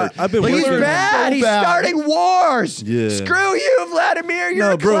ever heard. I've been Like, he's working- bad. so He's bad. starting wars. Yeah. Screw you, Vladimir. You're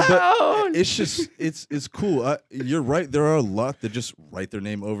no, a bro, clown. but it's just it's cool. You're right. There are a lot that just write their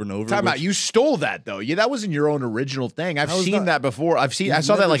name over and over. Time out. which- You stole that though. Yeah, that wasn't your own original thing. I've How is seen that? that before. I You've saw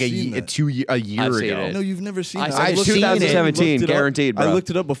that never like seen that. a year I've seen ago. it. No, you've never seen I that. said I looked it up. 2017, Looked it up. guaranteed, bro. I looked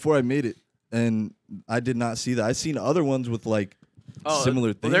it up before I made it, and I did not see that. I seen other ones with like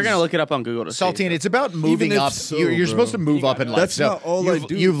similar things. Well, they're gonna look it up on Google to see. Saltine, it's about moving if up. so, you're bro. supposed to move up in life. That's So not all I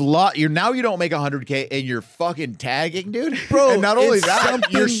do. You're now you don't make 100K and you're fucking tagging, dude. Bro, and not only it's that,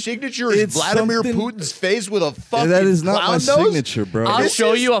 something- your signature is it's Vladimir something- Putin's face with a fucking that is not my clown nose. signature, bro. I'll This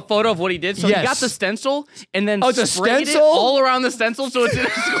show is- you a photo of what he did. So he Yes. got the stencil and then Oh, it's a sprayed stencil? it all around the stencil, so it's in a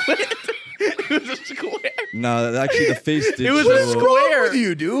square. It was a square. No, actually, the face did. It was show a up. square. with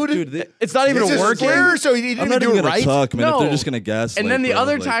you, dude? Dude. It's not even It's a working. square, so he didn't I'm even not do even it gonna right. talk, man. If No. they're just gonna gaslight. And then the bro,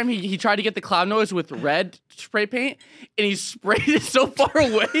 other like- time he tried to get the clown nose with red spray paint, and he sprayed it so far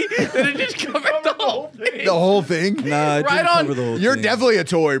away that it just covered the whole thing. The whole thing. Nah, it Right didn't on- cover the whole You're thing. definitely a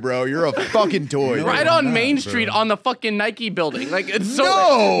toy, bro. You're a fucking toy. No. Right I'm on not, Main bro. Street on the fucking Nike building. Like it's so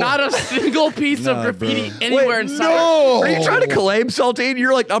No. not a single piece of Nah, graffiti bro. anywhere inside. no. Are you trying to claim, Saltine?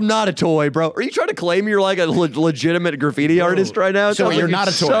 You're like, I'm not a toy, bro. Are you trying to claim you're like a legitimate graffiti artist right now? It So sounds you're like not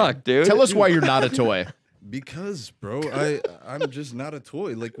you a toy. suck, dude. Tell us why you're not a toy. Because, bro, I'm just not a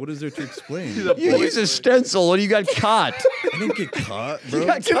toy. Like, what is there to explain? You use a stencil and you got caught. I didn't get caught, bro. You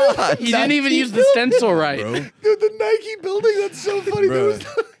got caught. He didn't even use the stencil right. bro. Dude, the Nike building, that's so funny. Bro.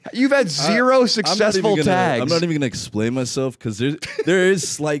 You've had zero successful tags. I'm not even gonna explain myself because there is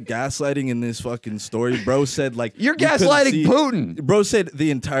slight gaslighting in this fucking story. Bro said like You're you couldn't gaslighting see- Putin. Bro said the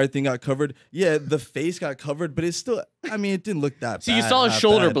entire thing got covered. Yeah, the face got covered, but it's still. I mean, it didn't look that. So bad. you saw his not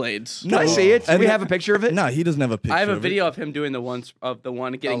shoulder bad. blades. Can I see it? Do And we then- have a picture of it? Nah, he doesn't have a picture. I have a of it. video of him doing the one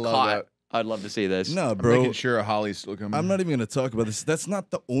getting love caught. that. I'd love to see this. No, I'm bro. making sure Holly's still coming. I'm not even gonna talk about this. That's not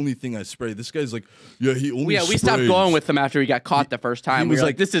the only thing I sprayed. This guy's like, yeah, he only. Yeah, we stopped sprays. going with him after he got caught the first time. We was were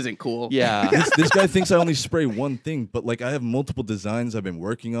like, like- this isn't cool. Yeah. This guy thinks I only spray one thing, but like I have multiple designs I've been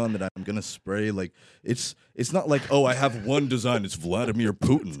working on that I'm gonna spray. Like it's not like, oh, I have one design. It's Vladimir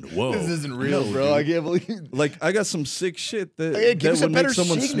Putin. Whoa, This isn't real, No, bro. dude. I can't believe. Like I got some sick shit that, Hey, give that us a would better make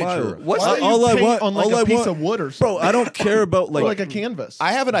someone signature. smile. What's Why the- don't you all I paint want on like all a I piece want- of wood or Bro, something? I don't care about Or like. like a canvas.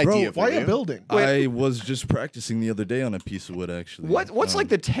 I have an idea for Why you. a building? I was just practicing the other day on a piece of wood. Actually, What's like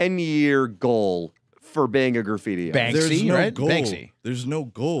the 10-year goal for being a graffiti artist? Banksy, There's no right? goal. Banksy. There's no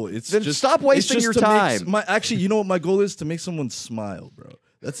goal. It's Then just stop wasting it's your just to make time. actually, you know what my goal is? To make someone smile, bro.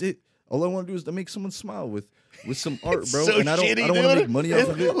 That's it. All I want to do is to make someone smile with some art, bro. So and I don't shitty, want to dude. make money off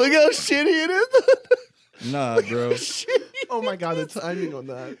of it. Look how shitty it is. Nah, bro. Oh my god, the timing on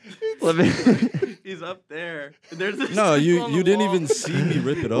that. Let me- He's up there. There's this No, stencil on you the didn't wall. even see me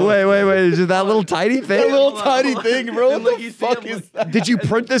rip it off. wait. Is it that little tiny thing? That little tiny thing, bro. And What look, the you see fuck him is that? Did you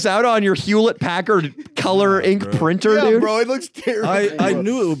print this out on your Hewlett Packard color ink bro. printer, Yeah, dude? bro, it looks terrible. I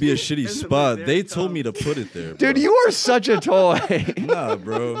knew it would be a shitty Isn't it spot. like They there? told me to put it there, Dude, bro. you are such a toy. Nah,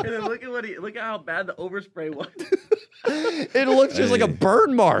 bro. And then look at how bad the overspray was. It looks just like a Hey.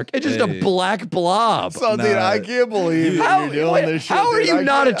 burn mark. It's just a Hey. black blob. Something Nah. I can't believe How, you're doing wait, this shit. how are dude. you I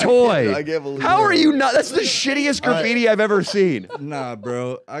not a can't- toy? I can't believe How it. are you not? That's the shittiest graffiti I've ever seen. Nah,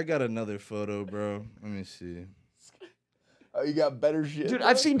 bro. I got another photo, bro. Let me see. Oh, you got better shit. Dude,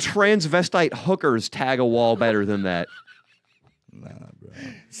 I've seen transvestite hookers tag a wall better than that. Nah, bro.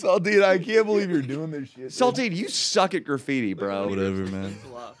 Saltine, I can't believe you're doing this shit. dude. Saltine, you suck at graffiti, bro. Whatever, man.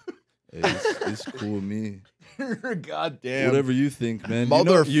 Hey, it's cool with me. God damn. Whatever you think, man.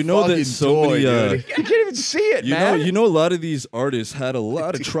 Motherfucking You know that so toy, many. dude. You can't even see it, man. You know, a lot of these artists had a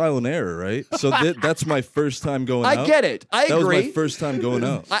lot of trial and error, right? So that's my first time going out. I get it. I That agree. was my first time going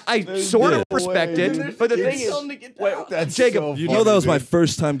out. I sort of Yeah. respect it, but the thing is, That's Jacob, so You funny, know that was my dude.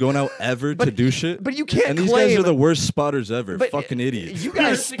 first time going out ever to do shit. but you can't And these claim. guys are the worst spotters ever. but Fucking idiots. You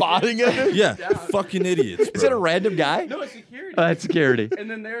guys spotting it. Yeah, fucking idiots. Is it a Bro. random guy? No, it's security. That's security. And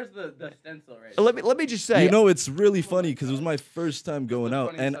then there's the stencil right. Let me just say. You know, it's really funny because it was my first time going out,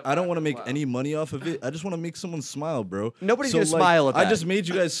 funniest and stuff I don't want to I've make ever any money off of it. I just want to make someone smile, bro. Nobody's So, gonna smile at I that. just made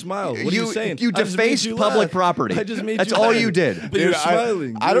you guys smile. What are you saying? You I just made defaced you public laugh. property. I just made That's you all laugh. you did. But you're Dude,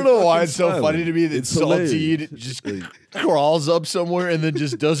 smiling. I don't You're know why fucking it's so smiling. funny to me that It's hilarious. Saltine just Like, crawls up somewhere and then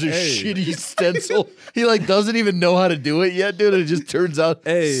just does a Hey. shitty stencil. He like doesn't even know how to do it yet, dude. It just turns out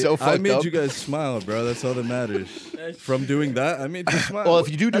hey, so fucked I made up. you guys smile, bro. That's all that matters. From doing that, I made you smile. Well, if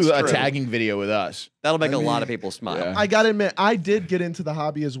you do That's a true. tagging video with us, That'll make a lot of people smile. Yeah. I gotta admit, I did get into the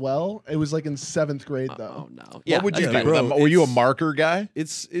hobby as well. It was like in 7th grade though. Oh no. what would you that's do? fair. bro, Were you a it's- marker guy?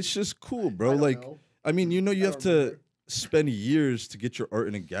 it's just cool, bro. don't Like, know. I mean, you have don't to remember. spend years to get your art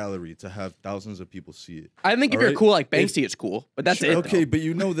in a gallery to have thousands of people see it. I think if All you're right? cool like Banksy, it's cool. But that's it. Okay, but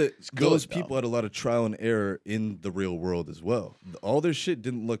you know that good, those though. people had a lot of trial and error in the real world as well. All their shit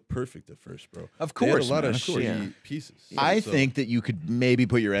didn't look perfect at first, bro. Of They had course, a lot man, of of course. shitty Yeah. pieces. I So- think that you could maybe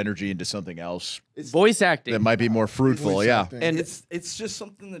put your energy into something else Voice acting. that might be more fruitful. Voice Yeah. acting. And it's just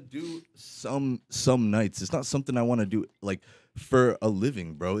something to do some nights. It's not something I want to do like for a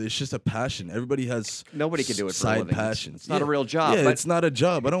living, bro. It's just a passion. Everybody has Nobody can do it for a side living. passions. It's not a real job, Yeah, but it's not a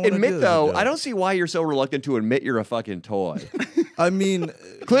job. I don't want to admit do though, that I don't see why you're so reluctant to admit you're a fucking toy. I mean,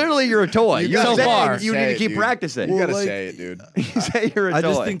 Clearly, you're a toy. You You're gotta saying far. you say need to it, keep dude. practicing. You Well, gotta like- say it, dude. You say you're a I toy.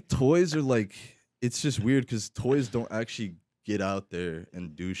 just think toys are like, it's just weird because toys don't actually get out there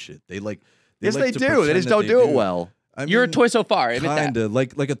and do shit. They like, yes, like they to do. They pretend just that don't do it well. I You're a mean, toy so far. Admit that. Kinda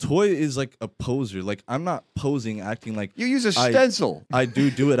like a toy is like a poser. Like I'm not posing, acting like You use a I- stencil. I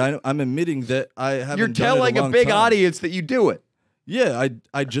do it. I'm admitting that I haven't. You're done telling it a long big time. audience that you do it. Yeah,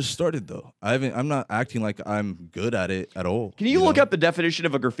 I just started though. I'm not acting like I'm good at it at all. Can you look know? up the definition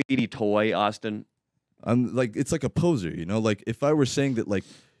of a graffiti toy, Austin? I'm like it's like a poser, Like if I were saying that like,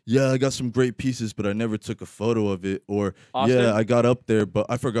 yeah, I got some great pieces, but I never took a photo of it, or Austin? yeah, I got up there, but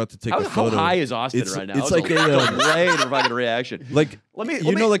I forgot to take How a photo. high is Austin It's- right now? it's That was like a, delay in your fucking reaction. like Let me-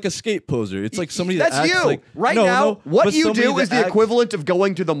 like a skate poser. It's like somebody that That's acts you. like Right no, now, no, what but you somebody do is that the acts- equivalent of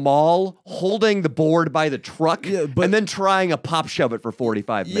going to the mall, holding the board by the truck, Yeah, but- and then trying to pop shove it for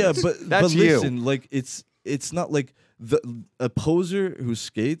 45 Yeah, minutes. but that's but you. listen, like it's not like a poser who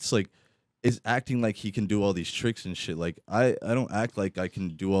skates like is acting like he can do all these tricks and shit. Like I don't act like I can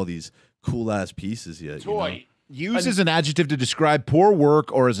do all these cool ass pieces yet. Used as an adjective to describe poor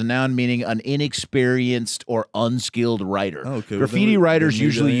work or as a noun meaning an inexperienced or unskilled writer. Oh, okay. Well, Graffiti then writers maybe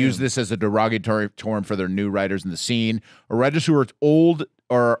usually I use am. this as a derogatory term for their new writers in the scene, or writers who are old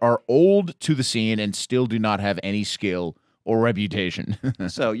or are old to the scene and still do not have any skill or reputation.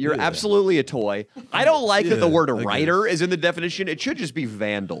 So you're absolutely a toy. I don't like that the Yeah, word I writer guess. is in the definition. It should just be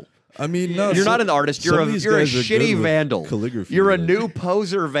vandal. I mean, no, You're so- not an artist. some You're of a these you're a guys are good shitty with vandal. calligraphy, You're a like- new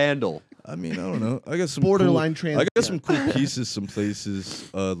poser vandal. I mean, I don't know. I got some Borderline cool, trans- I got some cool pieces, some places.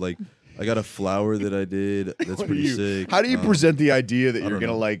 Like I got a flower that I did. That's pretty sick. How do you present the idea that you're don't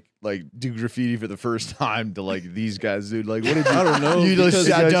gonna know. like do graffiti for the first time to like these guys, dude? Like, what did you? I don't know, You just because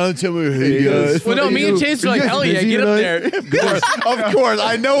sat guys- down and told me, hey guys. Well, no, me and Chase are like, hell yeah, get up there. Of course,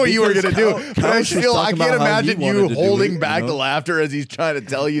 I know what you were Because gonna do, Couch but I was still, I talking can't about how he imagine you wanted to do holding it, back you the know? laughter as he's trying to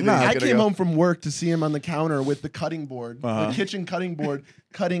tell you that. I he's came gonna home from work to see him on the counter with the cutting board, the kitchen cutting board,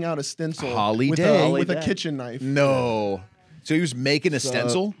 cutting out a stencil Holiday. with a Holiday. kitchen knife. No, so he was making a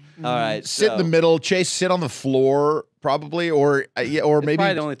stencil. All right. Sit in the middle. Chase, sit on the floor, probably, or yeah, or maybe.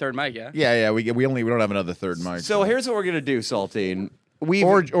 Probably the only third mic, yeah. Yeah, we don't have another third mic. So here's what we're gonna do, Saltine.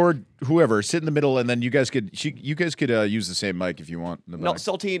 or whoever, sit in the middle, and then you guys could use the same mic if you want. In the No, back.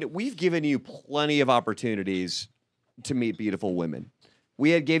 Saltine, we've given you plenty of opportunities to meet beautiful women.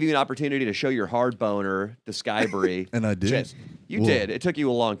 We gave you an opportunity to show your hard boner to Skybury. And I did. Chase, You Well, did. It took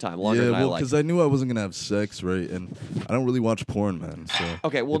you a long time, longer Yeah, than I well, like. because I knew I wasn't gonna have sex, right? And I don't really watch porn, man. So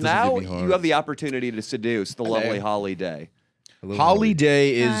Okay, well it doesn't now get me hard. you have the opportunity to seduce the lovely Holly Day. Hello, Holly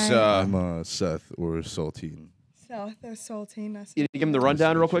Day is. Hi. I'm Seth or Saltine. South or Saltine. Nice You give him the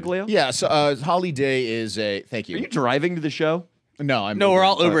rundown real quick, Leo? Yeah, so Holly Day is a. Thank Are you. you driving to the show? No, I'm. No, we're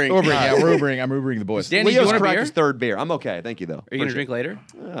all Ubering. Ubering, yeah, we're Ubering. I'm Ubering the boys. Danny, do you Leo's want a cracked beer? his third beer. I'm okay. Thank you, though. Are you gonna drink later?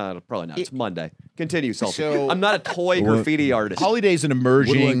 Probably not. It's Monday. Continue, Saltine. So- I'm not a toy What- graffiti artist. Holly Day is an What do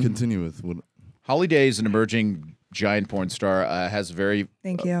I emerging. continue with? What, Holly Day is an emerging giant porn star. Has very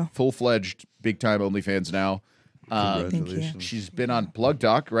Thank you. full-fledged, big-time OnlyFans now. Congratulations. She's been on Plug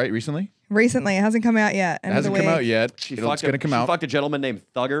Talk, right, recently? Recently, it hasn't come out yet. It hasn't come out yet. She It's fucked going to come she out. fucked a gentleman named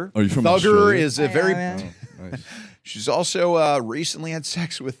Thugger. Are you from Thugger Australia? is a very... Yeah. Nice. She's also recently had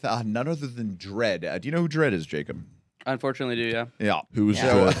sex with none other than Dredd. Do you know who Dredd is, Jacob? Unfortunately, do yeah. Yeah. Who was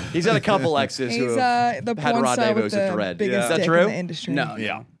Yeah. Dredd? He's had a couple exes who He's have the had porn star rendezvous with with the Dredd. biggest Is that dick true? in the industry. No,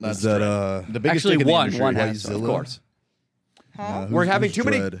 Yeah. Is that The biggest Actually, dick in the one industry. has. Of course. Huh? We're having who's too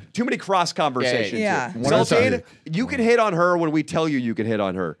many Dredd? cross conversations. Yeah. here. One at a Sultan, time. you can hit on her when we tell you can hit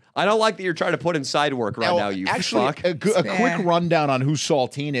on her. I don't like that you're trying to put in side work right now. You actually, fuck. a quick Yeah. rundown on who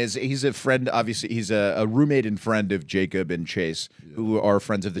Saltine is. He's a friend, obviously. He's a roommate and friend of Jacob and Chase, who are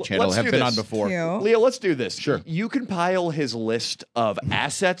friends of the channel, Let's have do been this. on before. Cute. Leo, let's do this. Sure. You compile his list of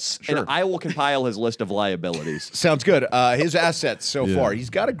assets, Sure. and I will compile his list of liabilities. Sounds good. His assets so Yeah. far. He's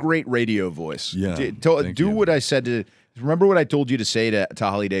got a great radio voice. Yeah, Do thank you. what I said to. Remember what I told you to say to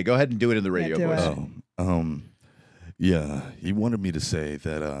Holiday. Go ahead and do it in the radio do voice. it. Yeah, he wanted me to say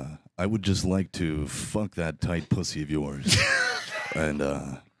that I would just like to fuck that tight pussy of yours. And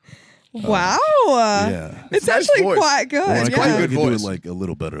Wow. yeah. It's Nice actually voice. quite good. Well, I yeah. quite could- I good could do voice. it like a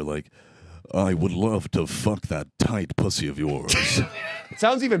little better, like I would love to fuck that tight pussy of yours. It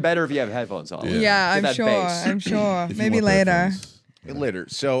sounds even better if you have headphones on. Yeah. Yeah, Get I'm that sure. bass. I'm sure. If you Maybe want later. headphones. Later.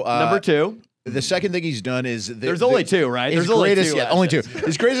 So Number two. the second thing he's done is There's only two, right? His There's only greatest, two yeah, only two. assets.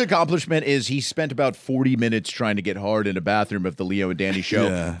 His greatest accomplishment is he spent about 40 minutes trying to get hard in a bathroom of the Leo and Danny show.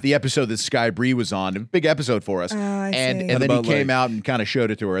 Yeah. The episode that Sky Bree was on, a big episode for us. I and see. then he About, came like- out and kind of showed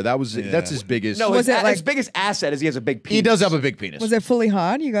it to her. That's his biggest. No, Was his, it like- his biggest asset is he has a big penis. he does have a big penis. Was it fully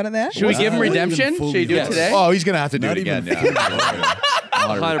hard? You got it there? Should we give him Not even redemption? fully Should you do it yes. today? Oh, he's gonna have to do Not it again. even Yeah.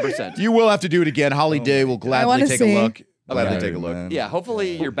 100%. You will have to do it again. Holly Day will gladly wanna take see. a look. Gladly Okay, take a look. man. Yeah,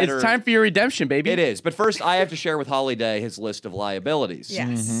 hopefully you're better. It's time for your redemption, baby. It is. But first, I have to share with Holly Day his list of liabilities.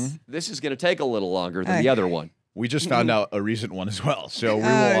 Yes. This is going to take a little longer than Okay. the other one. We just found out a recent one as well, so we will.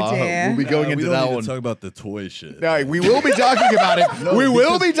 Oh, dear. We'll be going we into don't that need to one. talk about the toy shit. No, we will be talking about it. we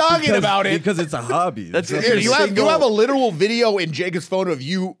will be talking about it. because it's a hobby. That's It's it. just You a have single- a literal video in Jacob's phone of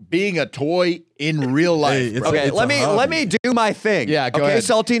you being a toy in real life. Hey, it's bro. Okay, It's let a me hobby. do my thing. Yeah, go okay, ahead.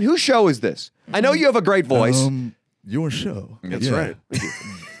 Saltine, whose show is this? I know you have a great voice. Your show. That's Yeah. right. I'm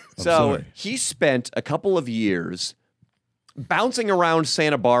so sorry. he spent a couple of years bouncing around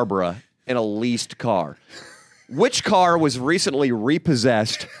Santa Barbara in a leased car. Which car was recently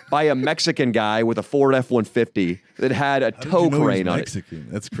repossessed by a Mexican guy with a Ford F-150 that had a How did tow you know he's crane on it? Mexican?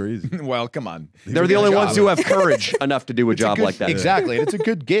 That's crazy. Well, come on. They're the only ones who have courage enough to do a It's a job good- like that. Exactly, and it's a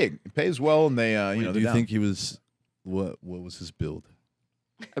good gig. It pays well, and they, you know, Do they're you down. think he was what was his build?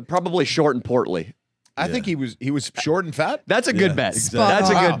 Probably short and portly. I think he was short and fat. That's a good Yeah, bet. exactly. That's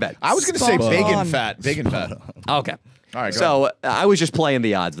a Wow. good bet. I was going to say Spot big on. and fat. Big and fat. Okay. All right. Go So I was just playing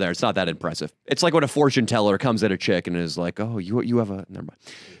the odds there. It's not that impressive. It's like when a fortune teller comes at a chick and is like, "Oh, you have a never mind."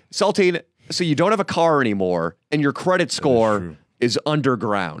 Saltine, so you don't have a car anymore, and your credit score true. is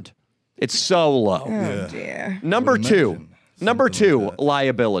underground. It's so low. Oh, Yeah. dear. Number would two, imagine number something two like that.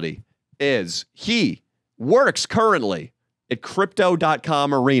 liability is he works currently at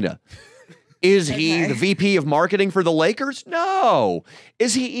Crypto.com Arena. Is he Okay. the VP of marketing for the Lakers? No.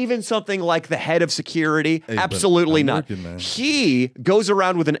 Is he even something like the head of security? Hey, but Absolutely I'm not. working, man. He goes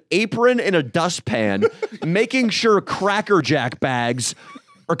around with an apron and a dustpan, making sure Cracker Jack bags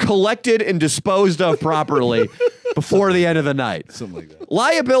are collected and disposed of properly before the end of the night. Something like that.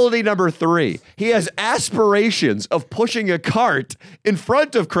 Liability number three. He has aspirations of pushing a cart in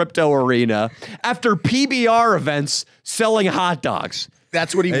front of Crypto Arena after PBR events selling hot dogs.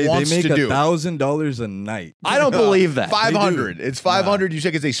 That's what he Hey, wants they make to do. $1,000 a night. I don't believe that. 500. It's 500. You say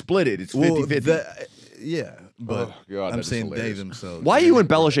because they split it. It's 50-50. Yeah, but Oh, God, that I'm is saying they hilarious. themselves. Why are you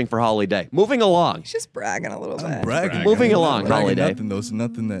embellishing for Holly Day? Moving along. He's just bragging a little bit. I'm bragging. Moving I'm not along, bragging Holiday. Nothing. Those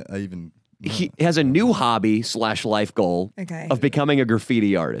nothing that I even. He has a new hobby / life goal Okay. of becoming a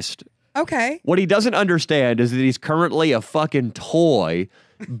graffiti artist. Okay. What he doesn't understand is that he's currently a fucking toy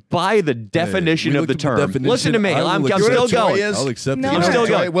by the definition we of the looked at term. definition. Listen to me. I will I'm accept still it. going. is? I'll accept No, it. I'm still Toy-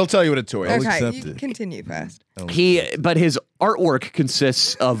 going. We'll tell you what a toy is. I'll Okay. accept You it. continue first. But his artwork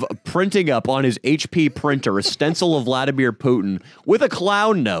consists of printing up on his HP printer a stencil of Vladimir Putin with a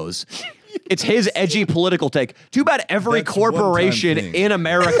clown nose It's his edgy political take. Too bad every That's corporation one-time thing. in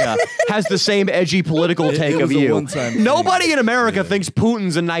America has the same edgy political take it of was a you. one-time thing. Nobody in America thinks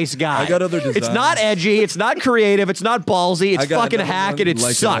Putin's a nice guy. I got other It's designs. not edgy. It's not creative. It's not ballsy. It's I got fucking another hack one, and it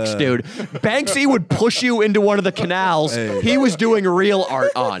like, sucks, dude. Banksy would push you into one of the canals he was doing real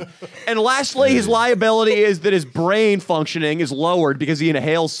art on. And lastly, his liability is that his brain functioning is lowered because he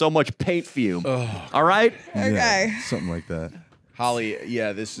inhales so much paint fume. All right? Okay. Something like that. Holly,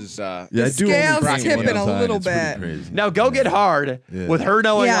 yeah, this is. Yeah, The I do only scale's crack tipping one a time. little It's pretty bit. crazy. Now go get hard with her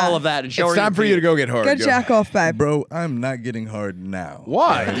knowing Yeah. all of that and show It's her. time for you to go get hard. Good jack off, babe. Bro, I'm not getting hard now.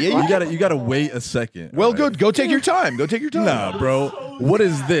 Why? Right? Yeah, you gotta wait a second. Well, all right? good. Go take your time. Go take your time. Nah, bro. What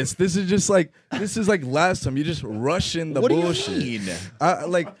is this? This is like last time. You just rushing the What do you bullshit. mean?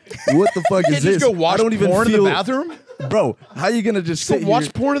 Like, what the fuck is Can't this? just go watch I don't even porn feel, in the bathroom. Bro, how you gonna just Go sit watch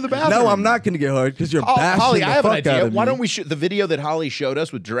here? porn in the bathroom. No, I'm not gonna get hard because you're bashing Holly, the I have an fuck out idea. of Why me. don't we shoot the video that Holly showed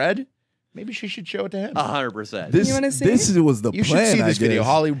us with Dread? Maybe she should show it to him. 100%. This, You wanna see this was the You should plan. see this I video, guess.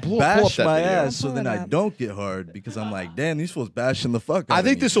 Holly. Pull up Bash that my video. ass so Pull then it I up. don't get hard because I'm like, damn, these fools bashing the fuck out I of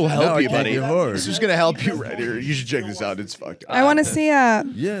think me. this will Now help I you, can't buddy. get hard. This is gonna help you right here. You should check this out. It's fucked up. I want to see a.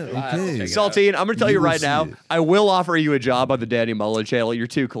 Yeah, okay. Saltine, I'm going to tell you You will right see now, it. I will offer you a job on the Danny Mullen channel. You're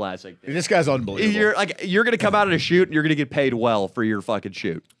too classic. This guy's unbelievable. You're going to come out at a shoot and you're going to get paid well for your fucking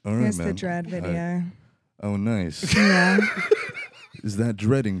shoot. All right, Here's man. the dread video. Oh, nice. Yeah. Is that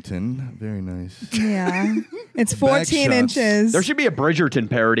Dreddington? Very nice. Yeah. It's Back 14 shots. inches. There should be a Bridgerton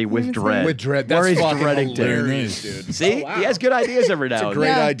parody with Let me see. Dread. With Dread, Where that's he's fucking Dreddington. hilarious, Nice. dude. See? He has good ideas every now and Great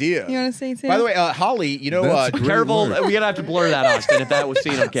then. Yeah. idea. You want to see too? By the way, Holly, you know, That's great Careful. work. We're going to have to blur that, Austin, if that was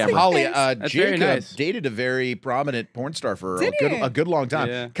seen on camera. Holly, That's very Jacob nice. dated a very prominent porn star for Did he? a good long time.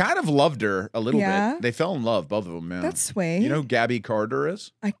 Yeah. Kind of loved her a little Yeah? bit. They fell in love, both of them, man. That's sweet. You know who Gabby Carter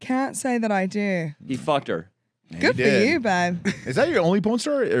is? I can't say that I do. He fucked her. Good for did. you, babe. Is that your only porn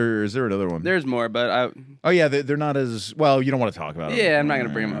star, or is there another one? There's more, but Oh yeah, they're not as well. You don't want to talk about it. yeah, I'm not gonna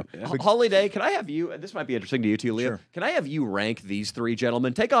bring them up. Yeah. Holiday, can I have you? This might be interesting to you too, Leo. Sure. Can I have you rank these three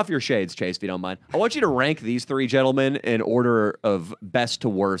gentlemen? Take off your shades, Chase, if you don't mind. I want you to rank these three gentlemen in order of best to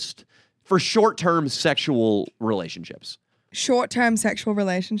worst for short-term sexual relationships. Short-term sexual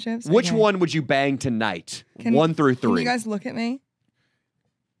relationships. Which Okay. one would you bang tonight? Can- 1 through Can 3. you guys look at me?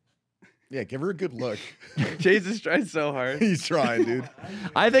 Yeah, give her a good look. Chase is trying so hard. He's trying, dude.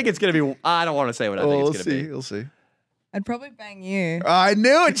 I think it's gonna be. I don't want to say what I think we'll it's gonna see. be. We'll see. I'd probably bang you. I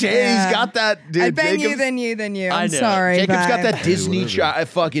knew it, Chase. Yeah. He's got that, dude. I'd bang you, Jacob's- then you, then you. I I'm know. sorry, Jacob's got babe. that Disney whatever.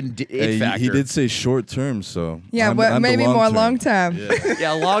 fucking it Hey, factor. he did say short term, so Yeah, I'm but the maybe more long term. Yeah.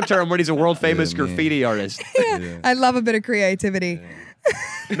 Yeah, long term when he's a world famous Yeah, man. graffiti artist. Yeah. I love a bit of creativity.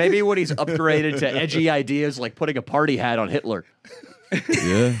 Maybe when he's upgraded to edgy ideas like putting a party hat on Hitler.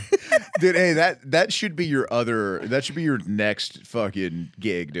 Yeah. Dude, hey, that should be your that should be your next fucking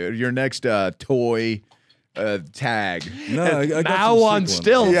gig, dude. Your next toy tag. No, I got Now some on sick ones.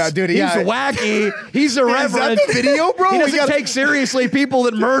 stilts. Yeah, dude, He's yeah. wacky. He's Is irreverent. that the video, bro? He We doesn't gotta- take seriously people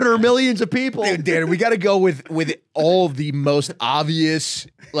that murder millions of people. Dude, Dan, we got to go with all of the most obvious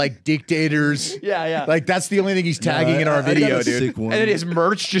like dictators. Yeah, yeah. Like that's the only thing he's tagging in our I got video, a dude. sick one. And then his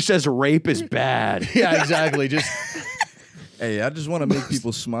merch just says rape is bad. Yeah, exactly. Just Hey, I just want to make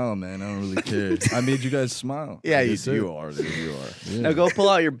people smile, man. I don't really care. I made you guys smile. yeah, Yes, sir. you are, dude. You are. Now go pull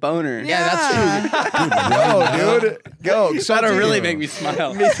out your boner. Yeah, that's true. Go, dude. Go. That'll really make me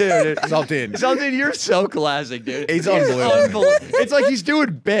smile. Me too, dude. Saltine. Something you're so classic, dude. He's unbelievable. It's like he's doing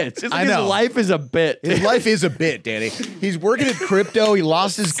bits. It's like I know. his life is a bit. His life is a bit, Danny. He's working at crypto. He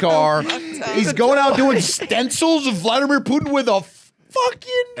lost his car. He's going out doing stencils of Vladimir Putin with a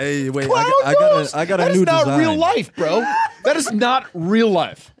fucking Hey, wait, clown I got nose. a That is new not design. real life, bro. That is not real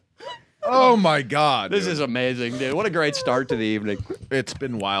life. Oh my god. This dude. is amazing, dude. What a great start to the evening. It's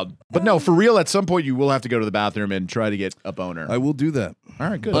been wild. But no, for real, at some point you will have to go to the bathroom and try to get a boner. I will do that. All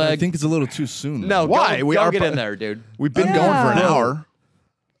right, good. But I Like- think it's a little too soon. No, Why? Go, We go are get pu- in there, dude. We've been Yeah. going for an Bro. hour.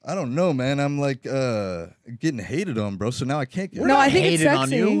 I don't know, man. I'm like getting hated on, bro. So now I can't get. No, I think it's hated on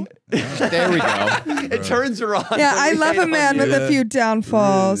sexy. you. There we go. It turns her on. Yeah, when I we love hate a on man you. with a few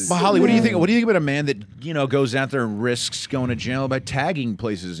downfalls. But Holly, what do you think? What do you think about a man that goes out there and risks going to jail by tagging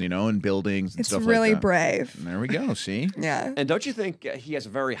places, and buildings and It's stuff really like that? brave. There we go. See, Yeah. And don't you think he has a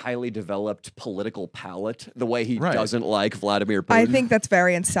very highly developed political palate, the way he Right. doesn't like Vladimir Putin? I think that's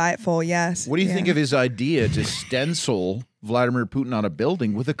very insightful, yes. what do you Yeah. think of his idea to stencil Vladimir Putin on a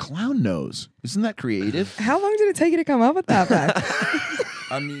building with a clown nose? Isn't that creative? How long did it take you to come up with that, babe?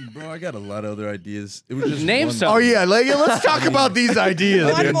 I mean, bro, I got a lot of other ideas. It was just Name one- some. Oh yeah, let's talk about these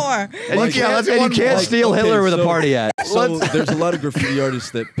ideas. One dude. more. And you can't like, steal okay, Hitler with a so- party hat. So there's a lot of graffiti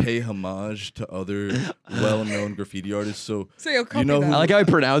artists that pay homage to other well-known graffiti artists. So So you'll copy know that. who, I like how he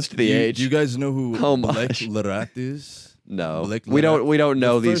pronounced the H. Do you guys know who Homage. Black Lerat is? No, Black we Lerat? don't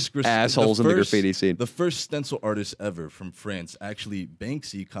know The these first assholes in the graffiti scene. The first stencil artist ever from France. Actually,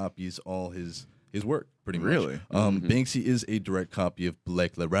 Banksy copies all his work pretty much. Really? Banksy is a direct copy of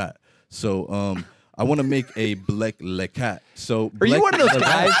Black Lerat. So I want to make a Black Le Cat. So Are you one of those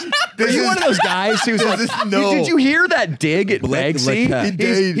guys? Are you one of those guys who's like, No. did you hear that dig at Black Banksy? Le Cat.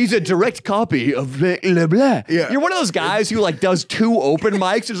 He's a direct copy of blah, blah, blah. Yeah. You're one of those guys who like does 2 open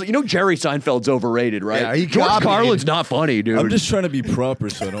mics. It's like, you know Jerry Seinfeld's overrated, right? Yeah, he George copied. Carlin's not funny, dude. I'm just trying to be proper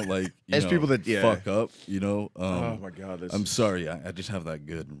so I don't like As people that- yeah. fuck up, you know. Oh my God, this- I'm sorry, I just have that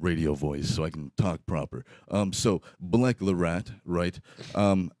good radio voice so I can talk proper. So Black Lerat, right?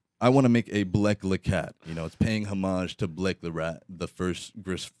 I want to make a Black Le Cat. You know, it's paying homage to Black Lerat, the first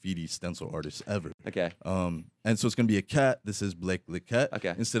graffiti stencil artist ever. Okay. And so it's gonna be a cat. This is Black Le Cat.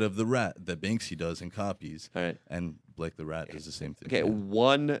 Okay. Instead of the rat that Banksy does and copies. All right. And Black the Rat does the same thing. Okay, Yeah.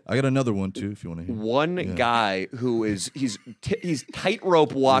 one I got another one too, if you want to hear. one guy who is he's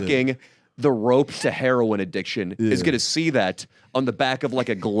tightrope walking the rope to heroin addiction is Yeah. going to see that on the back of like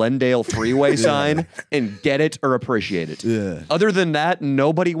a Glendale freeway sign and get it or appreciate it. Yeah. Other than that,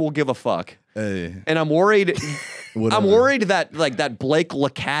 nobody will give a fuck. Hey. And I'm worried. Whatever. I'm worried that like that Blake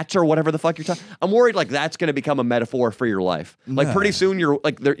Lacat or whatever the fuck you're talking. I'm worried like that's going to become a metaphor for your life. Like Nah. pretty soon you're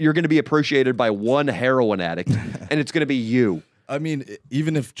you're going to be appreciated by one heroin addict, and it's going to be you. I mean,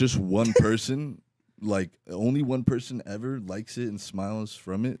 even if just one person, like only one person ever likes it and smiles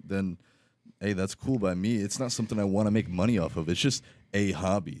from it, then hey, that's cool by me. It's not something I want to make money off of. It's just a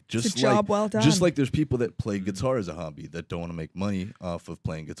hobby. Just a job well done. Just like there's people that play guitar as a hobby that don't want to make money off of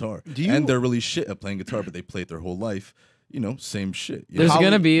playing guitar. you- And they're really shit at playing guitar, but they play it their whole life. You know, same shit. You There's know?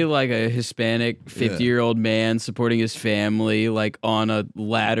 gonna be like a Hispanic 50-year-old man supporting his family, like on a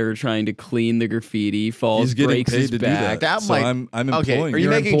ladder trying to clean the graffiti, falls, He's getting breaks paid his to do back. that. That So might- I'm okay, employing Are you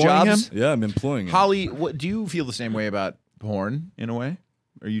You're making employing jobs? him? Yeah, I'm employing him. Holly, what do you feel the same way about porn in a way?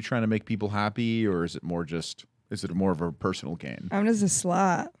 Are you trying to make people happy, or is it more of a personal gain? I'm just a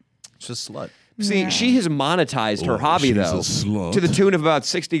slut. It's just slut. See, Yeah. she has monetized her Oh, hobby she's a though slut. to the tune of about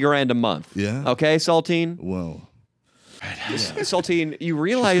 60 grand a month. Yeah. Okay, Saltine. Well, Saltine, you Just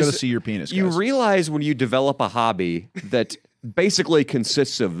realize gotta see your penis. you guys. realize when you develop a hobby that basically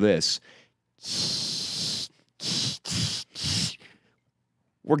consists of this.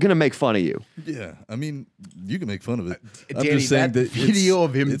 We're gonna make fun of you. yeah. I mean, you can make fun of it. I'm Danny, just saying that that video it's-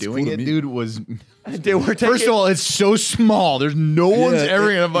 of him it's doing cool it, to me. dude, was. Dude, we're First of all, it's so small. There's no one's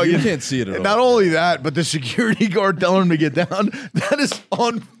ever gonna fucking. You can't see it at all. Not only that, but the security guard telling him to get down. That is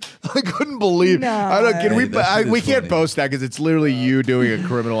on. I couldn't believe. No. I don't. Can Hey, we? that shit is We can't funny. post that because it's literally you doing a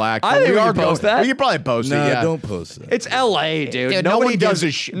criminal act. I But think we are can post going- that. We could probably post Nah, it. Yeah. don't post that. it's L.A., dude. Yeah, no nobody one does gives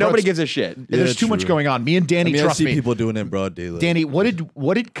a shit. Nobody Bro, gives a shit. Yeah, There's too much true. going on. Me and Danny, I mean, I trust see me. people doing it in broad daylight. Danny, what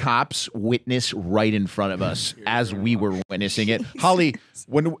did cops witness right in front of us as we were witnessing it? Holly,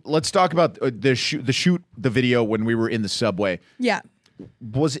 let's talk about the video when we were in the subway. Yeah.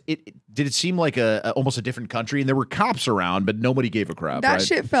 Did it seem like almost a different country, and there were cops around, but nobody gave a crap? That right?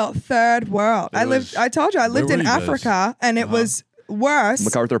 shit felt third world. I told you I lived were in you guys? Africa and it was worse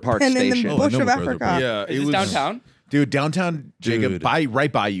MacArthur Park than in Station. the Oh, I bush know of MacArthur Africa. Park. Yeah, Is this downtown? Dude, downtown, Jacob, Dude.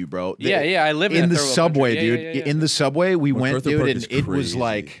 right by you, bro. Yeah, I live in in a the third world subway, country. Yeah, dude. yeah, yeah. In the subway, we went, MacArthur dude, Park and is it was crazy.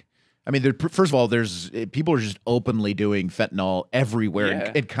 like, I mean, first of all, people are just openly doing fentanyl everywhere,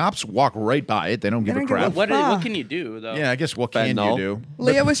 Yeah. and cops walk right by it. They don't give a don't give a crap. fuck. What can you do though? Yeah, I guess what can Fentanyl. you do?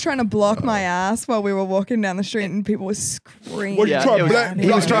 Leah was trying to block my ass while we were walking down the street and people were screaming. What you Yeah, trying to it was- block- at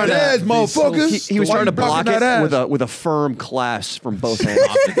he was him. trying to- Ass, motherfuckers. He was Why trying to you blocking block it that ass? with a firm clasp from both hands.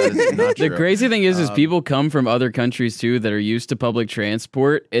 That is not The true. crazy thing is people come from other countries too that are used to public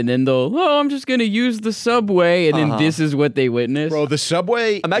transport, and then they'll, I'm just gonna use the subway, and then this is what they witness. Bro, the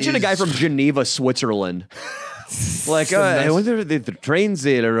subway. Imagine a guy is- from Geneva, Switzerland. Like, I wonder if the trains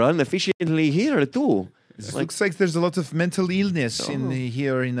they run efficiently here too. It looks like there's a lot of mental illness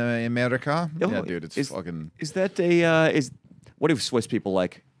here in America. Oh, Yeah, dude, it's is- fucking. Is that what do Swiss people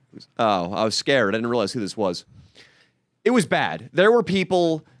like? Oh, I was scared. I didn't realize who this was. It was bad. There were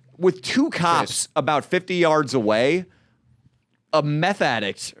people with 2 cops about 50 yards away. A meth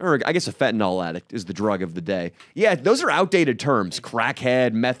addict, or I guess a fentanyl addict is the drug of the day. Yeah, those are outdated terms.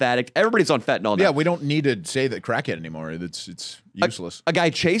 Crackhead, meth addict. Everybody's on fentanyl now. Yeah, we don't need to say that crackhead anymore. It's useless. A guy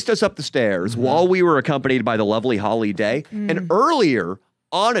chased us up the stairs while we were accompanied by the lovely Holly Day. And earlier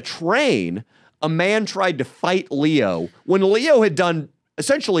on a train, a man tried to fight Leo when Leo had done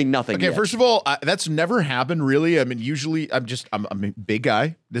Essentially nothing. Okay, yet. first of all, that's never happened really. I mean, usually I'm a big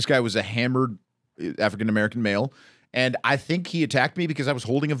guy. This guy was a hammered African American male, and I think he attacked me because I was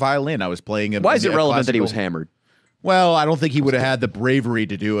holding a violin. I was playing. Why is it relevant that he was hammered? Well, I don't think he would have had the bravery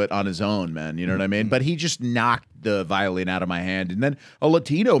to do it on his own, man. You know what I mean? But he just knocked the violin out of my hand. And then a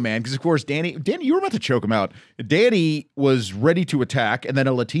Latino man, because of course, Danny, you were about to choke him out. Danny was ready to attack, and then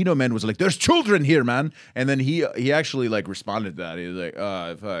a Latino man was like, "There's children here, man." And then he actually like responded to that. He was like,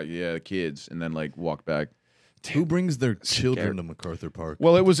 "Oh, fuck, yeah, kids," and then like walked back. Who brings their children to MacArthur Park?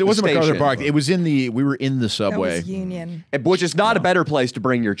 Well, it wasn't MacArthur station. Park. It was we were in the That subway. was Union. Which is not a better place to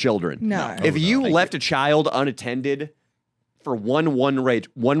bring your children. No. If you left a child unattended for one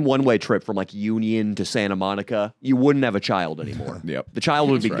one-way trip from like Union to Santa Monica, you wouldn't have a child anymore. Yep. The child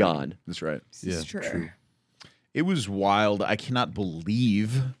would be That's right. gone. That's right. This is true. It was wild. I cannot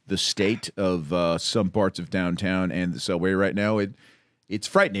believe the state of some parts of downtown and the subway right now. It's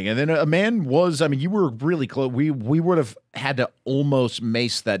frightening. And then a man was, I mean, you were really close. We would have had to almost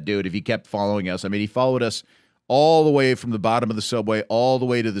mace that dude if he kept following us. I mean, he followed us all the way from the bottom of the subway all the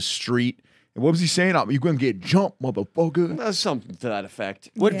way to the street. And what was he saying? You're going to get jumped, motherfucker. Something to that effect.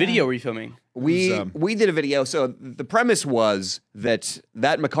 What Yeah. video were you filming? We did a video. So the premise was that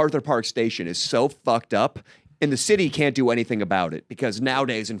MacArthur Park station is so fucked up, and the city can't do anything about it because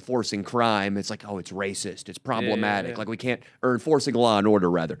nowadays enforcing crime, it's like, oh, it's racist, it's problematic. Yeah. Like we can't, or enforcing law and order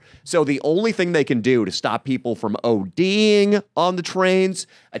rather. So the only thing they can do to stop people from ODing on the trains,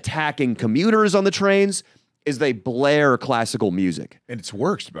 attacking commuters on the trains, is they blare classical music. And it's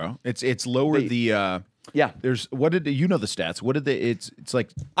works, bro. It's lowered the Yeah. There's you know the stats. What did it's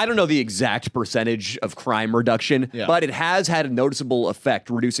like I don't know the exact percentage of crime reduction, but it has had a noticeable effect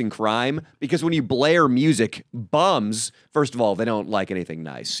reducing crime because when you blare music, bums, first of all, they don't like anything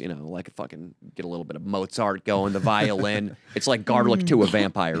nice, you know, like fucking get a little bit of Mozart going, the violin. It's like garlic to a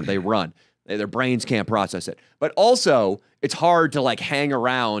vampire. They run. Their brains can't process it. But also, it's hard to like hang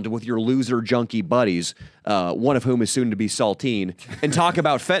around with your loser junkie buddies, one of whom is soon to be Saltine, and talk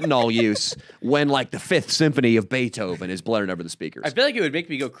about fentanyl use when like the Fifth Symphony of Beethoven is blaring over the speakers. I feel like it would make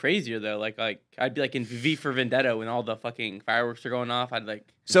me go crazier though. Like I'd be like in V for Vendetta when all the fucking fireworks are going off. I'd like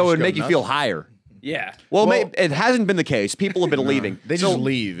So it would go make you nuts? feel higher. yeah. Well, it hasn't been the case. People have been leaving. they just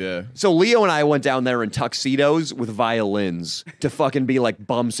leave, yeah. So Leo and I went down there in tuxedos with violins to fucking be like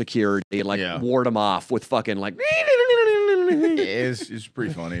bum security and like ward them off with fucking like. It's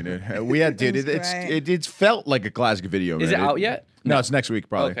pretty funny, dude. We had dude. It's felt like a classic video. Is man. it out yet? No, it's next week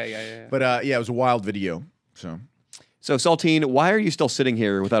probably. Okay, yeah. But yeah, it was a wild video. So Saltine, why are you still sitting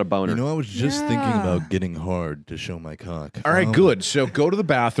here without a boner? You know, I was just thinking about getting hard to show my cock. All right, good. So go to the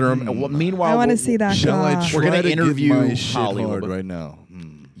bathroom. And meanwhile, I want to see that. Shall I cock. try We're gonna to interview give my shit Hollywood. hard right now?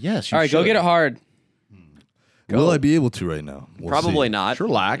 Yes. All right, go get it hard. Will I be able to right now? We'll Probably see. not. Just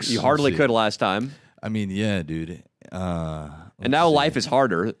relax. You hardly see. could last time. I mean, yeah, dude. And now life is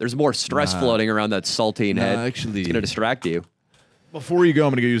harder. There's more stress floating around that Saltine head. actually, It's going to distract you. Before you go,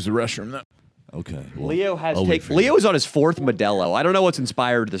 I'm gonna go use the restroom. okay. Well, Leo has I'll wait for you. Leo is on his fourth Modelo. I don't know what's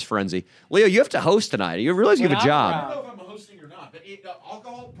inspired this frenzy. Leo, you have to host tonight. You realize you have a job. if I'm hosting or not, but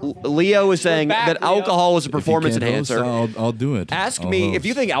alcohol. Leo is saying back, that Leo. alcohol is a If you performance can't host, enhancer. I'll do it. Ask I'll me if host.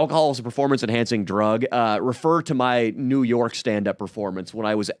 you think alcohol is a performance enhancing drug. Refer to my New York stand up performance when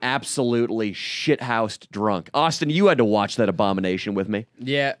I was absolutely shithoused drunk. Austin, you had to watch that abomination with me.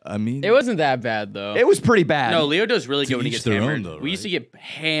 Yeah. I mean, It wasn't that bad though. It was pretty bad. No, Leo does really To good when he each gets their own, hammered. though, We used to right? get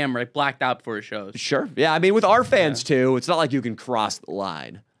hammered, like blacked out before his shows. Sure. Yeah, I mean, with our fans too, it's not like you can cross the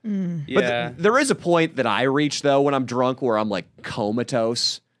line. But Yeah. there is a point that I reach though when I'm drunk where I'm like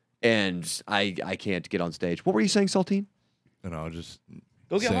comatose and I can't get on stage. What were you saying, Saltine? you know, just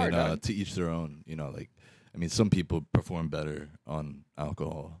Go get saying, hard, dog. to each their own. You know, like, I mean, some people perform better on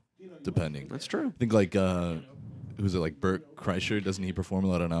alcohol, depending. That's true. I think like who's it, like Bert Kreischer? Doesn't he perform a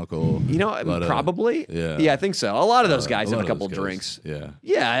lot on alcohol? You know, A lot of- probably. yeah. Yeah, I think so. A lot of those A guys have lot a of couple those guys. drinks. Yeah.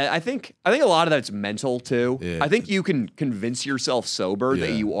 Yeah, I think a lot of that's mental too. Yeah. I think you can convince yourself sober that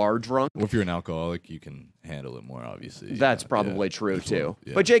Yeah. you are drunk. Well, if you're an alcoholic, you can handle it more. Obviously, That's Yeah, probably yeah, true that's too. what-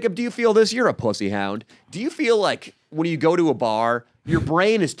 yeah. But Jacob, do you feel this? You're a pussy hound. Do you feel like when you go to a bar, your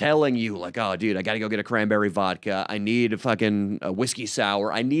brain is telling you like, oh, dude, I got to go get a cranberry vodka. I need a whiskey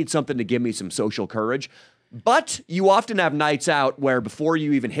sour. I need something to give me some social courage. But you often have nights out where before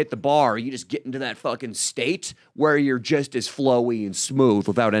you even hit the bar, you just get into that fucking state where you're just as flowy and smooth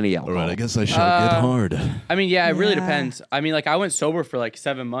without any All alcohol. right, I guess I shall get hard. I mean, yeah, it really Yeah. depends. I mean, like I went sober for like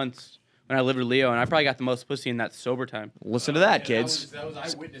 7 months when I lived with Leo, and I probably got the most pussy in that sober time. Listen to that, kids.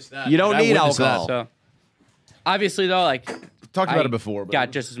 I witnessed that. You don't need alcohol. So, obviously though, like Talked I about it before. But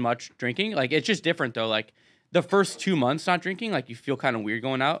got just as much drinking. Like it's just different though. Like the first 2 months not drinking, like you feel kind of weird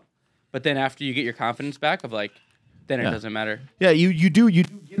going out, but then after you get your confidence back of like, then it doesn't matter. Yeah, you do get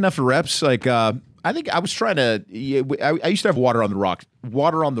enough reps. Like I think I was trying to. I used to have water on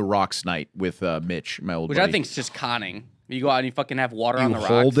the rocks night with Mitch, my old Which buddy. I think is just conning. You go out and you fucking have water you on the rocks.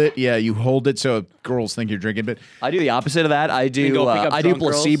 hold it. Yeah, you hold it so girls think you're drinking. But I do the opposite of that. I do go pick up I do drunk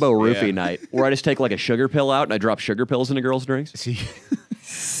girls? placebo roofie Yeah. night, where I just take like a sugar pill out and I drop sugar pills into girls' drinks. see,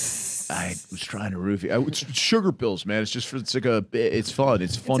 I was trying to roofie. It's sugar pills, man. It's just it's like it's fun.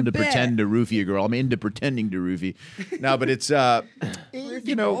 It's fun to bit. pretend to roofie a girl. I'm into pretending to roofie. No, but it's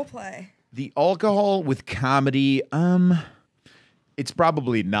you know, Roleplay. the alcohol with comedy. It's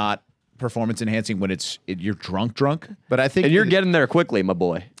probably not performance enhancing when you're drunk. But I think And you're getting there quickly, my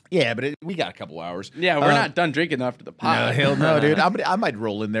boy. yeah. But we got a couple hours. Yeah, we're not done drinking after the pot. Hell no, dude. I might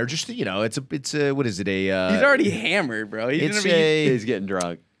roll in there just to, it's a what is it He's already hammered, bro. it's a He's getting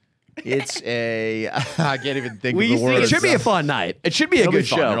drunk. it's a I can't even think We of used the to words. It should be a fun night. It should be a It'll be good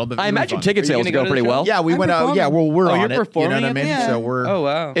fun. show. It'll be I imagine fun. ticket Are you sales gonna go go to pretty the well. show? Yeah, we I'm went out. Yeah, performing. we're Oh, on you're it. You know performing what I at mean? the- Yeah. So we're. Oh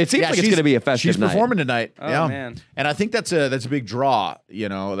wow. It seems like it's she's- going to be a festive She's night. performing tonight. Oh, yeah, man. And I think that's a big draw. You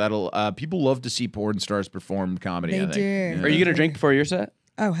know, that'll people love to see porn stars perform comedy. They I think. do. Yeah. Are you gonna drink before your set?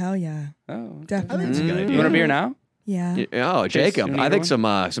 Oh hell yeah, Oh. definitely. You want a beer now? Yeah. Oh, Jacob. you wanna I get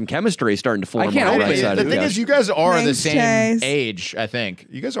think some chemistry is starting to form I can't on the open right it. side The of thing you is, you guys are the Thanks, same Chase. age. I think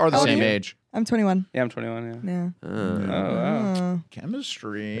you guys are the Oh, same yeah. age. I'm 21. Yeah, I'm 21. Yeah. Yeah. Oh wow.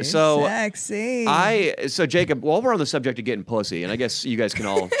 Chemistry. So Sexy. so Jacob, while we're on the subject of getting pussy, and I guess you guys can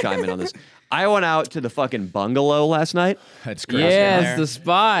all chime in on this. I went out to the fucking bungalow last night. That's crazy. Yeah, there. it's the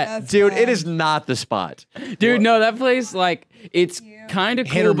spot. That's Dude, fun. it is not the spot. Dude, no, that place, like, it's kind of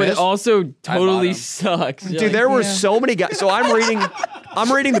Hit or cool, but miss? it also bought totally 'em. sucks. Dude, there were Yeah. so many guys. So I'm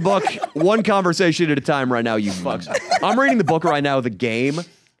reading the book one conversation at a time right now, you fucks. I'm reading the book right now, The Game,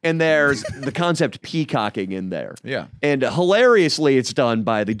 and there's the concept peacocking in there. Yeah. And hilariously, it's done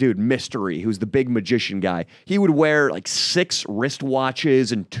by the dude Mystery, who's the big magician guy. He would wear like 6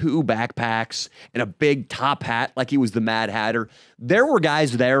 wristwatches and 2 backpacks and a big top hat like he was the Mad Hatter. There were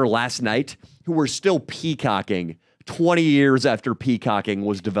guys there last night who were still peacocking 20 years after peacocking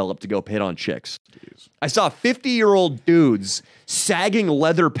was developed to go hit on chicks. I saw 50-year-old dudes sagging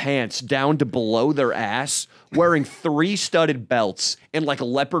leather pants down to below their ass, wearing 3 studded belts and like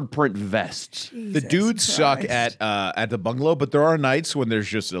leopard print vests. The dudes suck at the bungalow, but there are nights when there's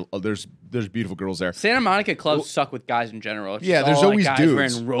just there's beautiful girls there. Santa Monica clubs suck with guys in general. It's Yeah, just there's all, always like, guys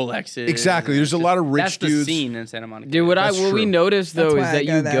dudes. wearing Rolexes. Exactly, there's a lot of rich That's the dudes. scene in Santa Monica. Dude, what That's we true. noticed though That's is why I that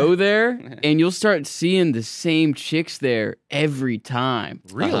go you there. go there and you'll start seeing the same chicks there every time.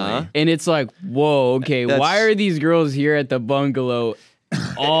 Really? Uh-huh. And it's like, whoa, okay, That's- why are these girls here at the bungalow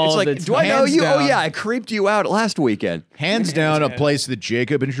all It's like, the do I know hands you? Oh down. yeah, I creeped you out last weekend. Hands down, a place that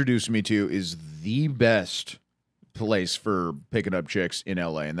Jacob introduced me to is the best place for picking up chicks in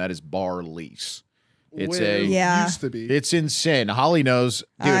LA, and that is Bar Lease. It's Yeah. Used to be. it's insane. Holly knows.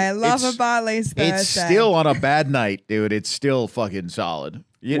 Dude, I love it's, a Barley's Thursday. It's still on a bad night, dude. It's still fucking solid.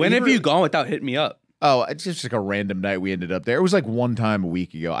 When have you gone without hitting me up? Oh, it's just like a random night we ended up there. It was like one time a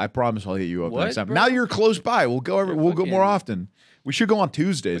week ago. I promise I'll hit you up What, next time. bro? Now you're close by. We'll go. We'll go more often. We should go on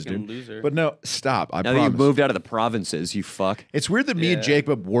Tuesdays, Fucking dude. loser. But no, stop. I Now that promise. you've moved out of the provinces, you fuck. It's weird that me and Yeah.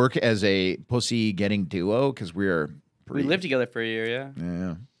 Jacob work as a pussy getting duo because we're We pretty. lived together for a year, yeah.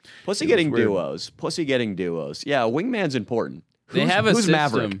 Yeah. Pussy It was getting weird. duos. Pussy getting duos. Yeah, wingman's important. They Who's- have a who's system.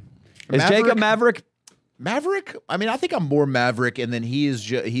 Maverick? Is Maverick? Jacob Maverick? Maverick. I mean, I think I'm more Maverick, and then he is.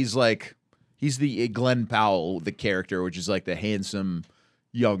 He's like, he's the Glenn Powell, the character, which is like the handsome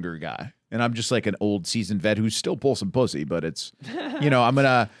younger guy, and I'm just like an old seasoned vet who's still pulls some pussy, but it's,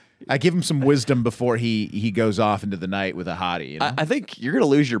 I give him some wisdom before he goes off into the night with a hottie. You know? I think you're gonna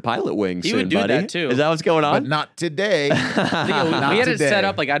lose your pilot wing He soon, would do buddy. that, too. Is that what's going but on? not today. I think Not we had it today. set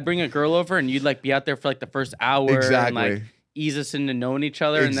up like I'd bring a girl over and you'd like be out there for like the first hour Exactly. and like ease us into knowing each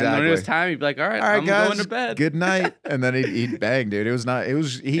other, and then when it was Exactly. time, you'd be like, "All right, All right, I'm guys, going to bed." good night, and then he'd bang, dude. It was not. It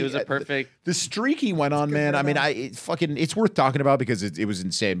was. It was a perfect. The streak he went on, man. I mean, it's worth talking about because it was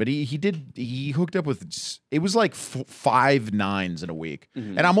insane. But he hooked up with, it was like 5 9s in a week,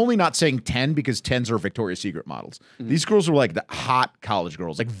 and I'm only not saying 10 because 10s are Victoria's Secret models. These girls were like the hot college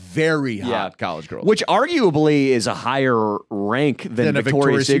girls, like very hot college girls. Which arguably is a higher rank than a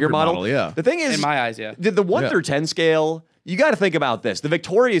Victoria's Secret model. yeah. The thing is, In my eyes, yeah. the 1 Yeah. through 10 scale, you got to think about this. The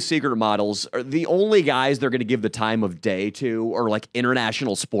Victoria's Secret models are the only guys they're going to give the time of day to, or like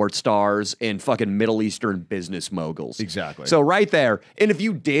international sports stars girls and fucking Middle Eastern business moguls. Exactly. So right there. And if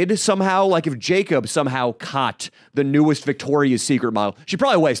you did somehow, like if Jacob somehow caught the newest Victoria's Secret model, she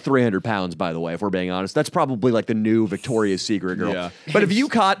probably weighs 300 pounds, by the way, if we're being honest. That's probably like the new Victoria's Secret girl. Yeah. But if you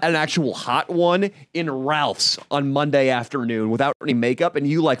caught an actual hot one in Ralph's on Monday afternoon without any makeup and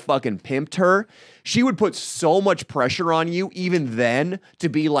you like fucking pimped her, she would put so much pressure on you even then to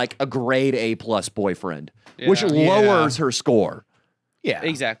be like a grade A+ boyfriend, which lowers her score. Yeah.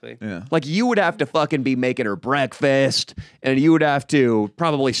 Exactly. Yeah. Like you would have to fucking be making her breakfast and you would have to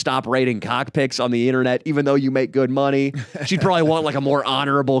probably stop rating cock pics on the internet, even though you make good money. She'd probably want like a more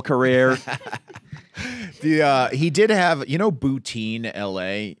honorable career. He did have, you know, Boutine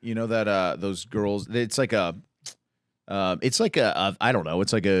LA, you know, that those girls, it's like a I don't know,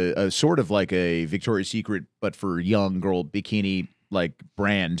 it's like a sort of like a Victoria's Secret, but for young girl bikini like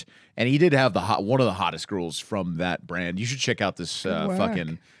brand. And he did have one of the hottest girls from that brand. You should check out this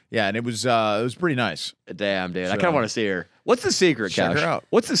fucking and it was pretty nice. Damn, dude, I kind of want to see her. What's the secret, Check Couch? her out.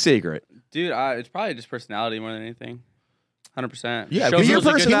 What's the secret? Dude, it's probably just personality more than anything. 100%. Yeah, Shows your girls a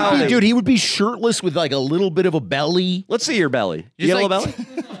good personality- time. dude, he would be shirtless with like a little bit of a belly. Let's see your belly. You Just get a like- little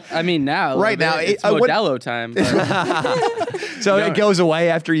belly? I mean, now Right now, it's what- Modelo time. But So it goes away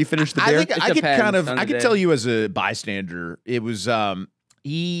after you finish the I beer? think I could depends kind of on the I could day. tell you as a bystander, it was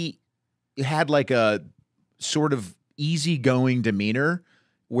he had like a sort of easygoing demeanor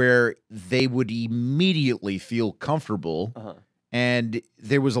where they would immediately feel comfortable, and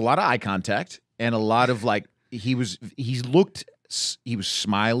there was a lot of eye contact and a lot of like he was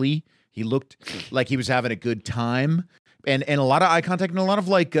smiley. He looked like he was having a good time, and a lot of eye contact and a lot of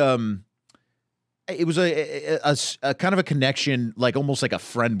like it was a kind of a connection, like almost like a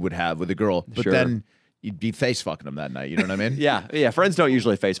friend would have with a girl, but Sure. then you'd be face fucking them that night. You know what I mean? Yeah. Friends don't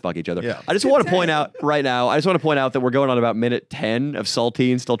usually face fuck each other. Yeah. I just want to point out right now, that we're going on about minute 10 of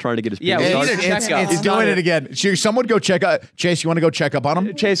Saltine still trying to get his Yeah, penis we done. need to check up. It's doing it again. Someone go check up. Chase, you want to go check up on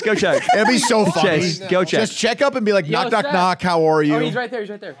him? Chase, go check. It'd be so funny. Chase, go check. Just check up and be like, knock, knock, Seth. knock. How are you? Oh, he's right there. He's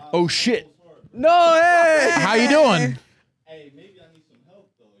right there. Oh shit. No, hey! How you doing?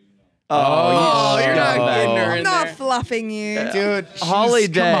 Oh, you're not getting her I'm in not there. fluffing you. Dude, Holly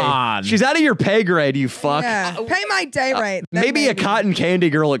Day. Come on. She's out of your pay grade, you fuck. Yeah. Pay my day rate. then Maybe a cotton candy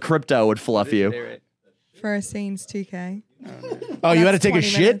girl at crypto would fluff you. For a scene's 2K. Oh, you had to That's take a 20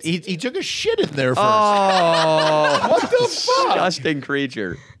 shit? minutes. He took a shit in there first. Oh, what the fuck? Disgusting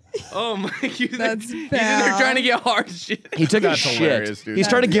creature. Oh my! That's He's in there foul. trying to get hard shit. He took a That's shit. hilarious, dude. He's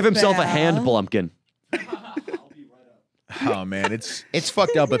trying to give himself a foul. hand blumpkin. Oh man, it's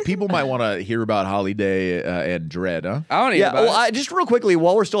fucked up. But people might want to hear about Holly Day and Dread, huh? I don't Yeah, about well, it. just real quickly,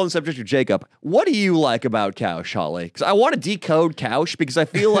 while we're still on the subject of Jacob, what do you like about Couch, Holly? Because I want to decode Couch because I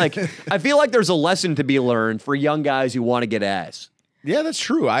feel like there's a lesson to be learned for young guys who want to get ass. Yeah, that's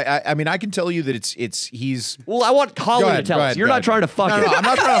true. I mean, I can tell you that it's. Well, I want Holly Go to ahead, tell go us. ahead, You're go not ahead. trying to fuck No, it. I'm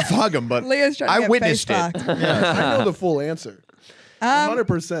not trying to fuck him, but Leo's trying to I get witnessed face it. fucked. I know the full answer.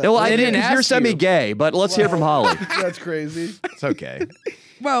 100%. Well, I They didn't because you're ask you. semi-gay, but let's hear from Holly. That's crazy. It's okay.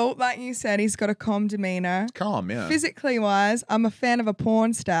 Well, like you said, he's got a calm demeanor. Calm, yeah. Physically wise, I'm a fan of a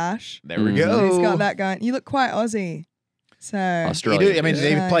porn stash. There we go. He's got that going. You look quite Aussie. So He Australia. do, I mean,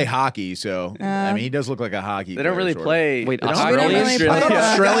 they Yeah. play hockey, so I mean, he does look like a hockey. They don't player, really sort of. play. Wait, the don't hockey really in play Australia. I thought Yeah.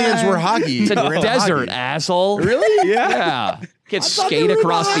 Australians were hockey. It's a We're into desert, hockey. asshole. Really? Yeah. Can't skate were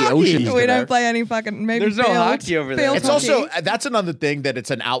across the hockey. ocean. we don't play any fucking maybe There's no field. hockey over there. Field It's hockey. also that's another thing that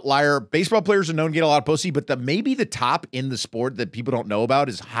it's an outlier. Baseball players are known to get a lot of pussy, but maybe the top in the sport that people don't know about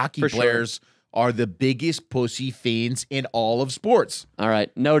is hockey For sure. players are the biggest pussy fiends in all of sports. All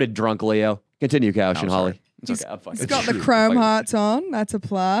right. Noted, drunk Leo. Continue, Couch and Holly. It's okay. I'm fucking. He's got It's the true. chrome Fucking- hearts on. That's a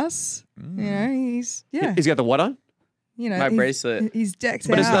plus. You know, he's He's got the what on? you know, My he's- bracelet. He's decked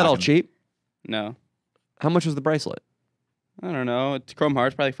But out. isn't that all cheap? No, How much was the bracelet? I don't know. It's Chrome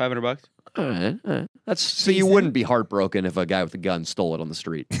Hearts, probably like $500. All right. That's so you Decent. wouldn't be heartbroken if a guy with a gun stole it on the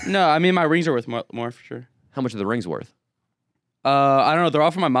street. No, I mean my rings are worth more for sure. How much are the rings worth? I don't know. They're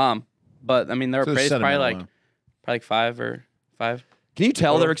all for my mom, but I mean they're So appraised probably sentimental, like $5 or $5. Can you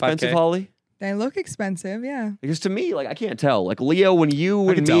tell Total they're expensive, 5K. Holly? They look expensive, yeah. Because to me, like I can't tell. Like Leo, when you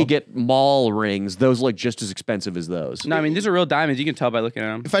can and me tell. get mall rings, those look just as expensive as those. No, I mean these are real diamonds. You can tell by looking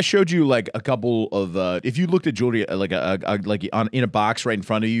at them. If I showed you like a couple of, if you looked at jewelry like in a box right in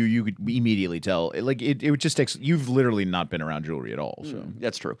front of you, you could immediately tell. It would just takes. You've literally not been around jewelry at all. So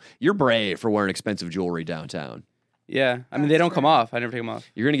That's true. You're brave for wearing expensive jewelry downtown. Yeah, I mean they don't come off. I never take them off.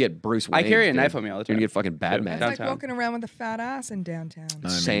 You're gonna get Bruce Wayne. I carry a knife on me all the You're time. gonna get fucking Batman. It's like Downtown. walking around with a fat ass in downtown.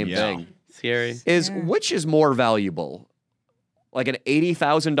 Same yeah. thing. Scary. Is Yeah. which is more valuable? Like an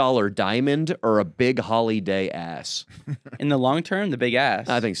 $80,000 diamond or a big holiday ass? In the long term, the big ass.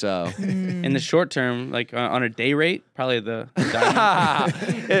 I think so. In the short term, like on a day rate, probably the diamond.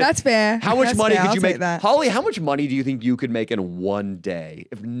 That's fair. How much That's money fair. could I'll you take make? that. Holly, how much money do you think you could make in one day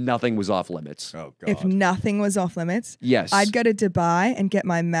if nothing was off limits? Oh God. If nothing was off limits, Yes. I'd go to Dubai and get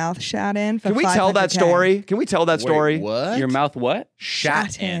my mouth shat in for Can we tell that 500K. story? Can we tell that story? Wait, what? Your mouth what?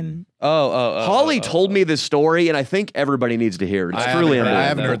 Shat in. Oh. Holly told me this story, and I think everybody needs to hear it. It's I truly haven't, I unbelievable.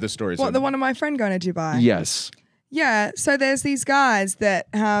 haven't heard this story. What, the one of my friend going to Dubai? Yes. Yeah, so there's these guys that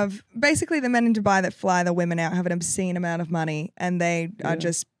have basically the men in Dubai that fly the women out have an obscene amount of money and they are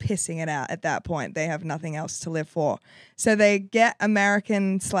just pissing it out at that point. They have nothing else to live for. So they get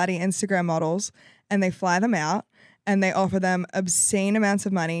American slutty Instagram models and they fly them out and they offer them obscene amounts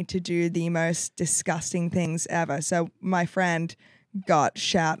of money to do the most disgusting things ever. So my friend got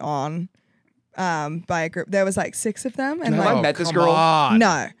shat on by a group. There was like 6 of them. And Have like, I met this come girl? on.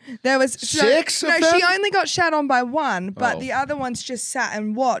 no, there was 6 of no, them? she only got shat on by one, but Oh. the other ones just sat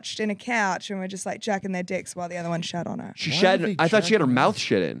and watched in a couch and were just like jacking their dicks while the other one shat on her. She Why shat. would they I thought she had her jack mouth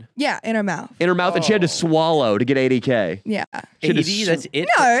shit in. Yeah, in her mouth. In her mouth, and she had to swallow to get 80K. Yeah. She had to 80, that's it?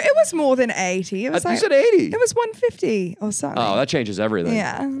 No, it was more than 80. It was You like said 80. it was 150 or something. Oh, that changes everything.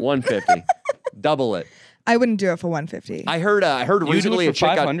 Yeah. 150. Double it. I wouldn't do it for 150. I heard You recently do a it for chick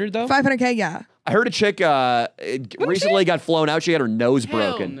got 500 though? 500K, yeah. I heard a chick recently got flown out. She had her nose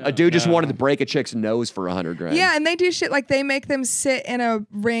broken. no. A dude just wanted to break a chick's nose for $100,000. Yeah, and they do shit like they make them sit in a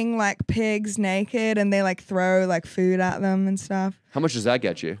ring like pigs naked and they like throw like food at them and stuff. How much does that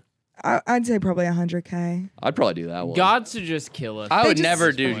get you? I'd say probably 100K. I'd probably do that one. God should just kill us. I would just- never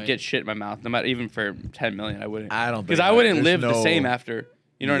At this do point. get shit in my mouth, no matter even for 10 million. I wouldn't. I don't because think I that- wouldn't there's live the no- same after.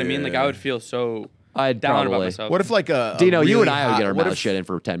 You know what I mean? Like I would feel so I'd down about probably. myself. What if like a Dino, you really and I would hot- get our what mouth if- shit in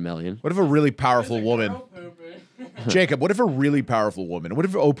for 10 million. What if a really powerful woman, Jacob? What if a really powerful woman? What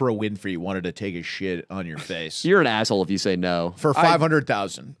if Oprah Winfrey wanted to take a shit on your face You're an asshole if you say no. for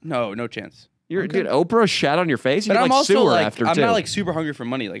 500,000? No chance. Dude, Oprah shat on your face. You But could, I'm like, also sue her like after I'm too. not like super hungry for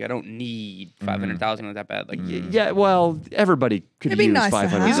money. Like I don't need 500,000 like that bad. Like Yeah, well, everybody could It'd be use nice to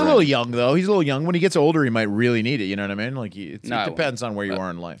 500. have. He's a little young though. He's a little young. When he gets older, he might really need it. You know what I mean? Like it No, I depends on where you are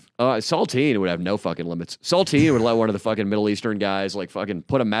in life. Saltine would have no fucking limits. Saltine would let one of the fucking Middle Eastern guys like fucking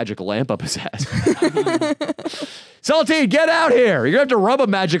put a magic lamp up his ass. Saltine, get out here! You're gonna have to rub a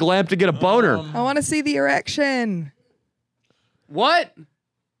magic lamp to get a boner. I want to see the erection. what?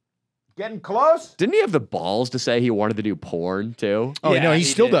 Getting close. Didn't he have the balls to say he wanted to do porn too? Oh Yeah, no, he he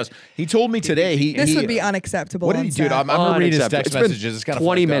still did. does. He told me today. This would be unacceptable. What did on he do? set. I'm gonna read his Unacceptable. text It's been messages. It's kind of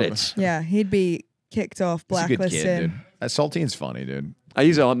 20 minutes. Yeah, he'd be kicked off, He's a good blacklisted. kid, dude. Saltine's funny, dude.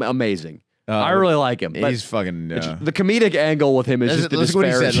 He's amazing. I really like him. But He's fucking. the comedic angle with him is just to Listen what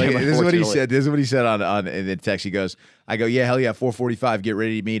he said. disparage him, This is what he unfortunately. said. This is what he said on in the text. He goes, "I go, yeah, hell yeah, 4:45. Get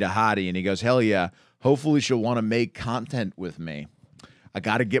ready to meet a hottie." And he goes, "Hell yeah. Hopefully she'll want to make content with me. I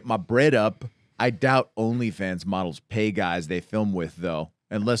got to get my bread up. I doubt OnlyFans models pay guys they film with though,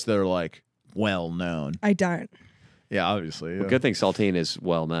 unless they're like well known." I don't. Yeah, obviously. Yeah. Good thing Saltine is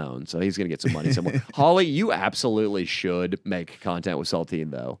well known, so he's gonna get some money somewhere. Holly, you absolutely should make content with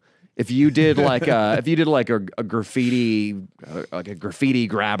Saltine though. If you did like a graffiti like a graffiti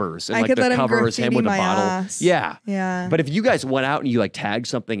grabbers and I like could the let him cover is him graffiti with a my bottle. ass. Yeah. Yeah. But if you guys went out and you like tagged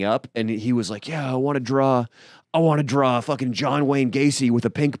something up and he was like, "Yeah, I want to draw fucking John Wayne Gacy with a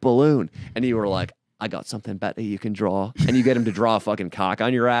pink balloon." And you were like, "I got something better you can draw." And you get him to draw a fucking cock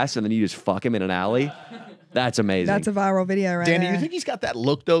on your ass and then you just fuck him in an alley. That's amazing. That's a viral video right Danny, there. you think he's got that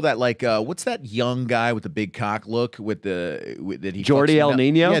look though? That like, what's that young guy with the big cock look with that he? Jordi fucks El him down?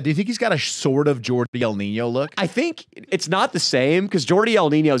 Nino? Yeah. Do you think he's got a sort of Jordi El Nino look? I think it's not the same because Jordi El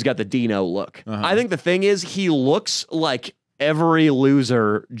Nino's got the Dino look. I think the thing is he looks like every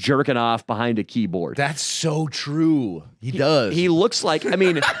loser jerking off behind a keyboard. That's so true. He does. He looks like, I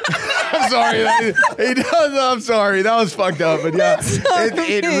mean, I'm sorry. He does. I'm sorry. That was fucked up. But yeah,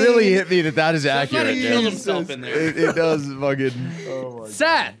 it really hit me that is accurate. He killed dude. himself in there. It does fucking. Oh my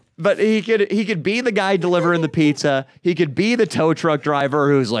Sad. but he could be the guy delivering the pizza. He could be the tow truck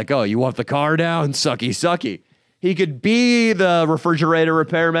driver who's like, "Oh, you want the car down? Sucky, sucky." He could be the refrigerator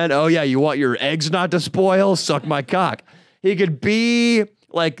repairman. "Oh yeah, you want your eggs not to spoil? Suck my cock." He could be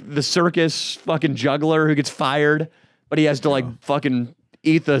like the circus fucking juggler who gets fired, but he has to like fucking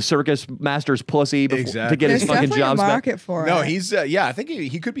eat the circus master's pussy to Exactly. get his There's fucking definitely a jobs back. market for No, it. he's yeah. I think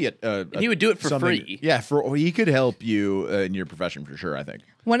he could be a He would do it for something- free. Yeah, he could help you in your profession for sure. I think.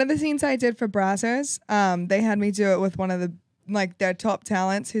 One of the scenes I did for Brazzers, they had me do it with one of the like their top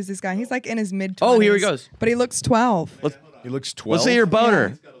talents. Who's this guy? He's like in his mid-20s. Oh, here he goes. But he looks 12. He looks 12. Let's see your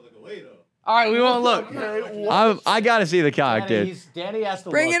boner. All right, we won't look. I gotta see the cock, dude. Danny has to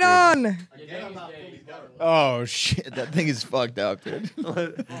Bring look, it dude. on. Oh shit, that thing is fucked up, dude.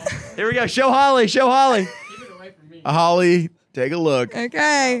 Here we go. Show Holly. Show Holly. Holly, take a look.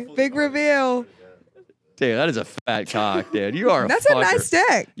 Okay, big reveal. Dude, that is a fat cock, dude. You are a That's fucker. a nice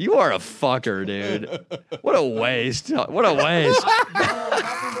dick. You are a fucker, dude. What a waste. What a waste.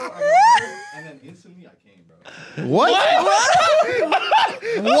 And then instantly I came, bro. What?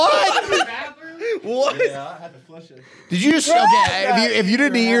 What? What? Yeah, I had to flush it. Did you just okay? If you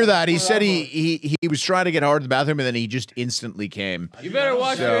didn't hear that, he said he was trying to get hard in the bathroom and then he just instantly came. You better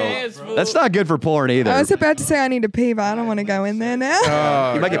wash your hands, fool. That's not good for porn either. I was about to say I need to pee, but I don't want to go in there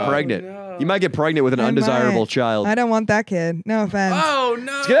now. You might get pregnant. You might get pregnant with an undesirable child. I don't want that kid. No offense. Oh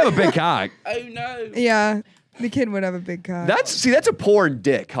no! He's gonna have a big cock. Oh no! Yeah, the kid would have a big cock. That's a porn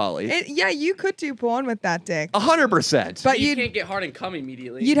dick, Holly. Yeah, you could do porn with that dick. 100%. But You you'd can't get hard and come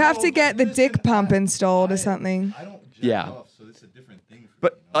immediately. you'd have to get the dick pump installed or something. I don't jack Yeah. off, so it's a different thing.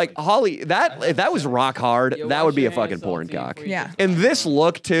 But like Holly, that if that was rock hard, Yo, that wash would be your a fucking hands, porn salty, cock. before you Yeah. touch And this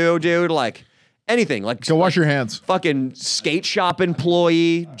look too, dude, like anything, like Go wash your hands. fucking skate shop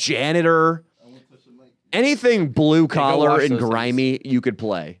employee, janitor, anything blue collar wash and those things. grimy you could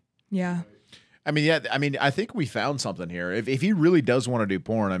play. Yeah. I mean, yeah. I mean, I think we found something here. If he really does want to do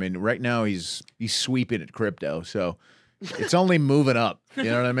porn, I mean, right now he's sweeping at crypto, so it's only moving up. You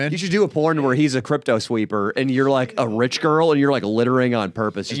know what I mean? You should do a porn where he's a crypto sweeper and you're like a rich girl and you're like littering on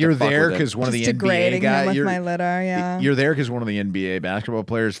purpose. Just You're to fuck there with him. because one of Just the NBA degrading him guys. with my litter, yeah. You're there because one of the NBA basketball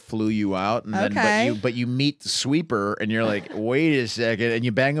players flew you out, and then Okay. but you meet the sweeper, and you're like, wait a second, and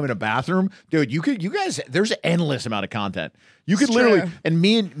you bang him in a bathroom, dude. You guys, there's an endless amount of content. You could It's literally, true. and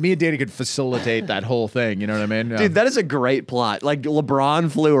me and Dana could facilitate that whole thing. You know what I mean? Dude, that is a great plot. Like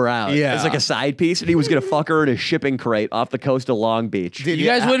LeBron flew her out Yeah. as like a side piece, and he was gonna fuck her in a shipping crate off the coast of Long Beach. Dude, You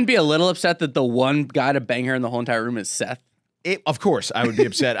guys wouldn't be a little upset that the one guy to bang her in the whole entire room is Seth? Of course, I would be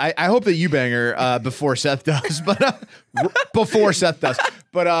upset. I hope that you bang her before Seth does, but before Seth does.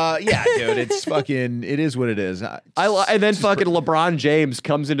 But yeah, dude, it's fucking. It is what it is. And then fucking LeBron James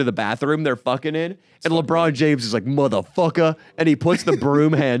comes into the bathroom they're fucking in, and LeBron James is like, motherfucker, and he puts the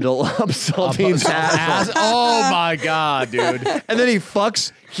broom handle up Saltine's ass. Oh my god, dude. And then he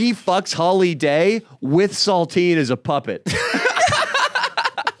fucks Holly Day with Saltine as a puppet.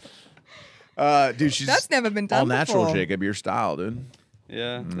 Dude, she's That's never been done all natural, before. Jacob. Your style, dude.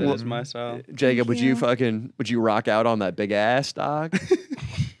 Yeah, that's my style. Jacob, would you rock out on that big ass, dog?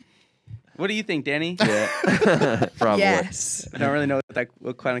 What do you think, Danny? Yeah. Probably. Yes. I don't really know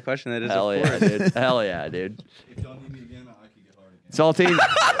what kind of question that is. Hell of yeah, course. dude. Hell yeah, dude. If y'all need me again, I could get hard again. Saltine,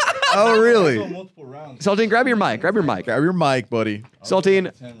 Oh, Go really? multiple rounds. Saltine, grab your mic. Grab your mic. Grab your mic, buddy.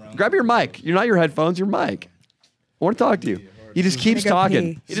 Saltine, 10 rounds. grab your mic. You're not your headphones, your mic. I want to talk to you. He just keeps gonna go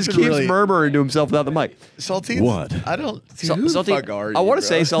talking. pee. He just This keeps is really- murmuring to himself without the mic. Saltine. What? I don't. Dude, Sal- who the Saltine, fuck are you? I want to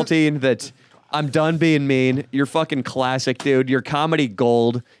bro? say, Saltine, that I'm done being mean. You're fucking classic, dude. You're comedy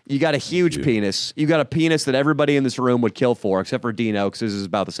gold. You got a huge penis. You got a penis that everybody in this room would kill for, except for Dino, because his is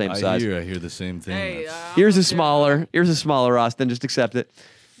about the same size. I hear the same thing. Hey, That's- Here's a smaller Austin. Just accept it.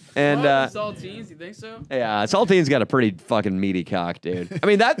 And saltines, you think so? yeah, Saltine's got a pretty fucking meaty cock, dude. I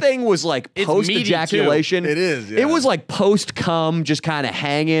mean, that thing was like It's post meaty, ejaculation. too. It is, It yeah. was like post cum, just kind of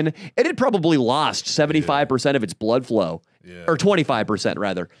hanging. It had probably lost 75% of its blood flow, Yeah. or 25%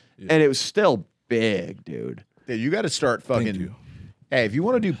 rather, and it was still big, dude. Dude, you got to start fucking. you. Hey, if you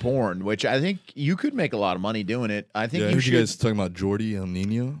want to do porn, which I think you could make a lot of money doing it, I think Yeah, I you heard should. you guys talking about Jordy El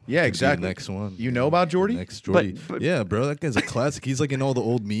Nino. Yeah, Could be exactly. The next one. You know about Jordy? Next Jordy. but- yeah, bro, that guy's a classic. He's like in all the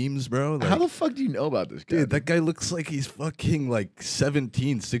old memes, bro. Like, How the fuck do you know about this guy? dude, that guy looks like he's fucking like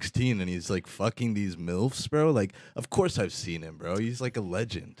 17, 16, and he's like fucking these MILFs, bro. Like, of course I've seen him, bro. He's like a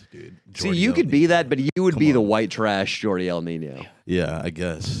legend, dude. See, Jordy you El could be Nino. that, but you would Come be the on. white trash Jordy El Nino. Yeah, I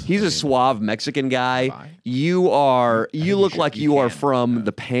guess. He's a suave Mexican guy. You look like you are from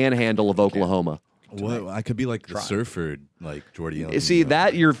the panhandle of Oklahoma. What? I could be like the surfer, like Jordy El Nino. See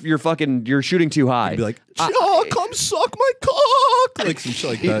that you're shooting too high. I'd be like, oh, come suck my cock, like some shit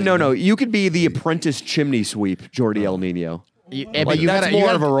like that. No, you could be the apprentice chimney sweep, Jordy El Nino. But Like, that's more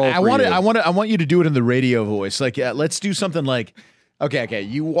of a role I for want you. I want you to do it in the radio voice. Like, let's do something like, okay.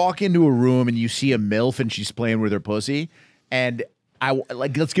 You walk into a room and you see a MILF and she's playing with her pussy, and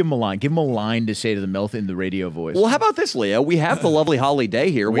let's give him a line. Give him a line to say to the MILF in the radio voice. Well, how about this, Leo? We have the lovely Holly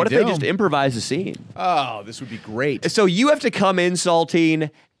Day here. What if they do. just improvise a scene? Oh, this would be great. So you have to come in, Saltine,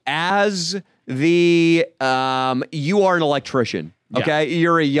 as the you are an electrician. Okay,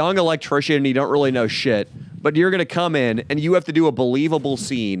 you're a young electrician and you don't really know shit, but you're gonna come in and you have to do a believable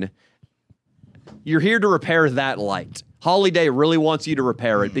scene. You're here to repair that light. Holly Day really wants you to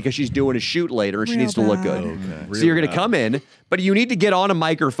repair it because she's doing a shoot later and she Real needs to look bad. good. Okay. So you're going to come in, but you need to get on a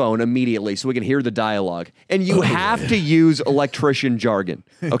microphone immediately so we can hear the dialogue. And you have to use electrician jargon,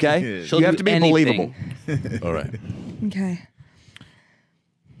 okay? She'll You have do to be anything. believable. All right. Okay.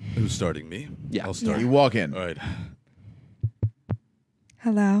 Who's starting? Me? Yeah. I'll start. You walk in. All right.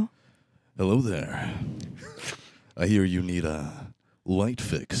 Hello. Hello there. I hear you need a light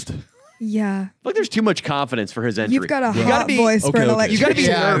fixed. Yeah. Like there's too much confidence for his entry. You've got a You gotta hot be- voice for okay, an okay. electrician. You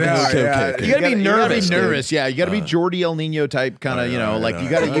gotta be nervous. Okay. You gotta be nervous, dude. nervous. Yeah, you gotta be Jordi El Nino type kind of. You know, like you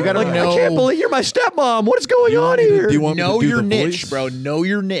gotta Like, know. I can't believe you're my stepmom. What is going on here? Do you want me know to do your the niche, voice? bro. Know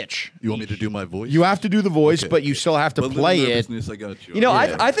your niche. You want me to do my voice? You have to do the voice, Okay, but you okay. still have to But a little play it. nervousness, I got you. You know,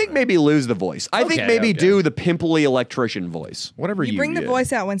 Yeah. I think maybe lose the voice. I think Okay, maybe okay. do the pimply electrician voice. Whatever You bring the yeah.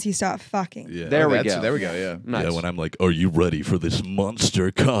 voice out once you start fucking. Yeah. There we That's- go. There we go. Yeah. Nice. Yeah, when I'm like, "Are you ready for this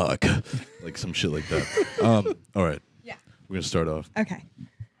monster cock?" Like some shit like that. All right. Yeah. We're gonna start off. Okay.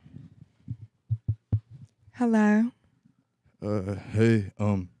 Hello. Hey,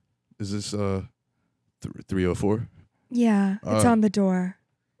 is this 304? Yeah, it's on the door.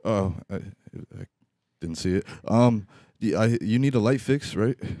 Oh, I didn't see it. You need a light fix,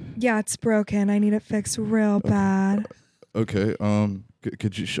 right? Yeah, it's broken. I need it fixed real bad. Okay.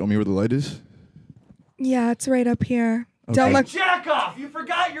 Could you show me where the light is? Yeah, it's right up here. Okay. Don't look. Jack off! You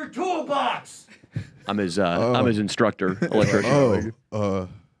forgot your toolbox. I'm his instructor, electrician.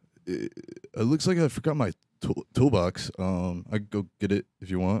 It looks like I forgot my toolbox. I can go get it if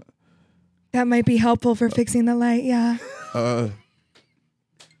you want. That might be helpful for fixing the light. Yeah.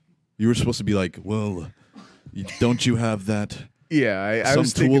 You were supposed to be like, well, don't you have that Yeah, I some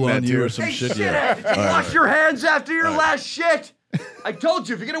was thinking tool that on you too. or some shit? Did you wash your hands after your last shit? I told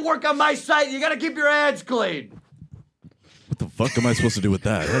you, if you're gonna work on my site, you gotta keep your hands clean. What the fuck am I supposed to do with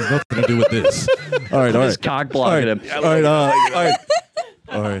that? It has nothing to do with this. All right, all right. Just cock blocking him. All right,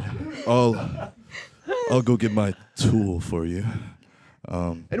 all right. I'll go get my tool for you,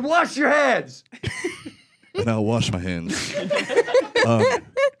 And wash your hands. and I'll wash my hands.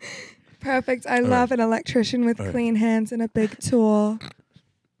 Perfect. I love an electrician with clean hands and a big tool.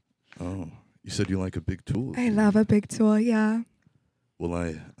 Oh, you said you like a big tool. I love a big tool. Yeah. Well,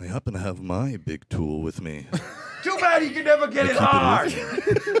 I happen to have my big tool with me. Too bad you can never get it Keep hard.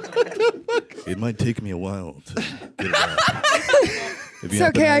 it with me. It might take me a while to get it out. If you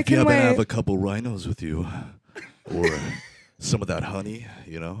okay, I if you can happen to have wait. a couple rhinos with you, or some of that honey,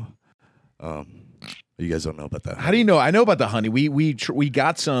 you know. You guys don't know about that. How do you know? I know about the honey. We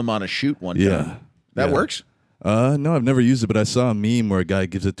got some on a shoot one time. Yeah, That yeah. works. No, I've never used it, but I saw a meme where a guy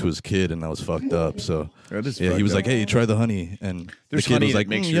gives it to his kid, and that was fucked up. So That is yeah, he fucked was up. like, "Hey, try the honey," and There's the kid honey was that like,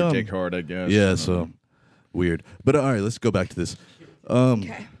 makes "Mm, your yum." dick hard, I guess. Yeah, so weird. But all right, let's go back to this.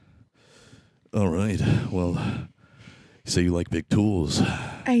 Okay. All right. Well, you say you like big tools.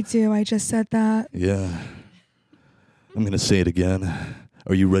 I do. I just said that. Yeah. I'm gonna say it again.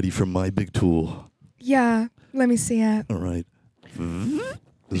 Are you ready for my big tool? Yeah. Let me see it. All right.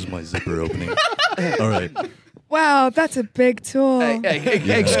 This is my zipper opening. All right. Wow, that's a big tool.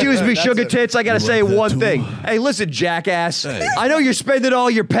 Excuse me, sugar tits. I gotta You say like that one tool? thing. Hey, listen, jackass. Hey. I know you're spending all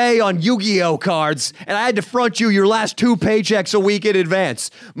your pay on Yu-Gi-Oh cards, and I had to front you your last 2 paychecks a week in advance.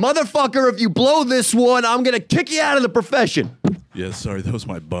 Motherfucker, if you blow this one, I'm gonna kick you out of the profession. Yeah, sorry, that was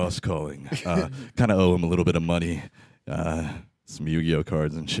my boss calling. Kind of owe him a little bit of money. Some Yu-Gi-Oh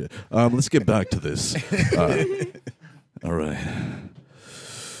cards and shit. Let's get back to this. All right.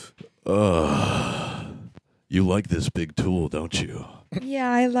 You like this big tool, don't you?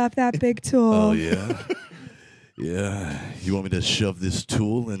 Yeah, I love that big tool. Oh, yeah? Yeah. You want me to shove this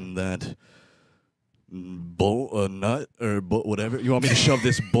tool in that bolt, nut, or whatever? You want me to shove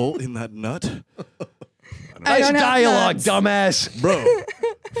this bolt in that nut? I Nice don't have dialogue, nuts. dumbass.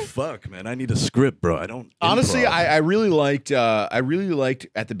 Bro, fuck, man. I need a script, bro. I don't. Honestly, improv. I really liked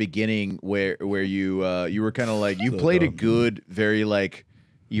at the beginning where you were kind of like you played it good, very like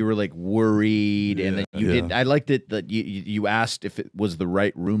you were like worried, and then you Yeah. did. I liked it that you asked if it was the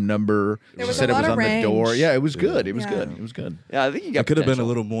right room number. There You was said a it lot was of on range. the door. Yeah, it was good. It was Yeah. good. It was good. Yeah, I think you got I could have been a potential.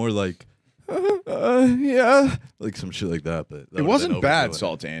 little more like, yeah, like some shit like that. But that It would've wasn't been bad, overdoing it.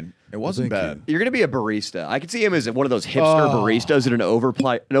 Sultan. It wasn't Thank bad. you. You're gonna be a barista. I could see him as one of those hipster baristas at an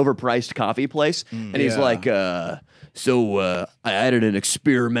overpriced coffee place, and he's Yeah. like, "So I added an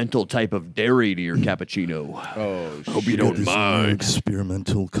experimental type of dairy to your cappuccino. Oh, Hope you Got don't this new mind."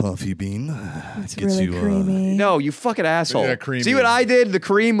 experimental coffee bean. It's Gets really you, creamy. No, you fucking asshole. Yeah, creamy. See what I did? The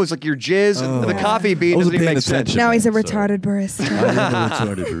cream was like your jizz, and the coffee bean I wasn't doesn't even paying make sense. attention. Now he's a Sorry. retarded barista. I am a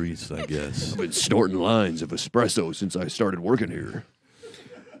retarded barista, I guess. Been snorting lines of espresso since I started working here.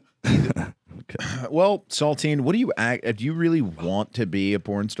 Well, Saltine, what do you act? Do you really want to be a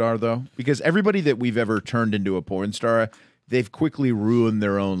porn star though? Because everybody that we've ever turned into a porn star, they've quickly ruined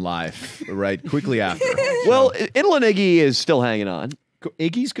their own life, right? Quickly after. Well, Inland Iggy is still hanging on.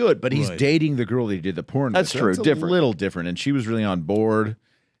 Iggy's good, but he's Right. dating the girl that he did the porn. That's with. true, That's different. A little different, and she was really on board.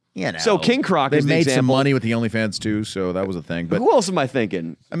 You know. So King Croc they is the made some example. money with the OnlyFans too, so that was a thing. But Who else am I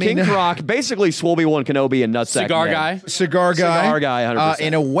thinking? I mean- King Croc, basically Swolby One Kenobi and Nutsack Cigar Man. guy. Cigar guy, 100%.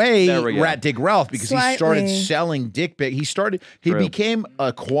 in a way, There we go. Rat Dick Ralph, because he started Slightly. selling dick pic. He True. became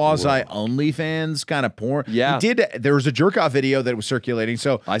a quasi OnlyFans kind of porn. Yeah. He did. There was a jerk off video that was circulating.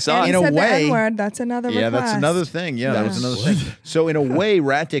 So I saw And it. he in a said the way, N-word. That's another yeah, request. that's another thing. Yeah, that was Yeah. another thing. So in a way,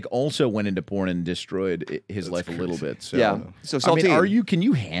 Rat Dick also went into porn and destroyed his life a little bit. So Yeah. So I mean, Saltine. can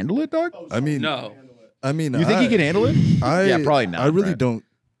you handle it, dog? I mean, No. I mean, You think he can handle it? Yeah, probably not, I really right? don't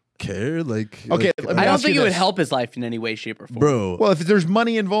care. Like, Okay, like, let me I don't ask think you it would this. help his life in any way, shape, or form. bro. Well, if there's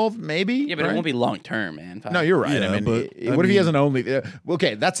money involved, maybe. Yeah, but right? it won't be long term, man. No, you're right. Yeah, I mean, but, what I if he has mean- an only?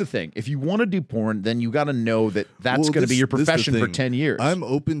 Okay, that's the thing. If you want to do porn, then you got to know that that's Well, going to be this- your this is the profession for thing. 10 years. I'm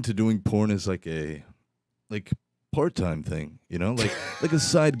open to doing porn as like a part-time thing, you know, like a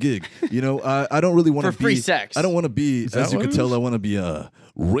side gig. You know, I don't really want to For free be sex. I don't want to be, that as you what could it tell, is? I want to be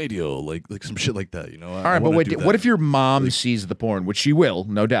radio, like some shit like that. You know. All right, but wait. What if your mom sees the porn, which she will,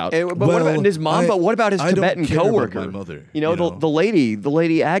 no doubt? But what about his mom? But what about his I don't Tibetan care about coworker? my mother, You know, the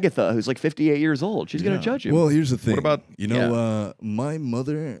lady Agatha, who's like 58 years old. She's gonna judge him. Well, here's the thing. about- you know, my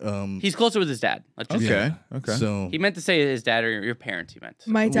mother? He's closer with his dad. Let's just say. Okay. So He meant to say his dad or your parents. He meant.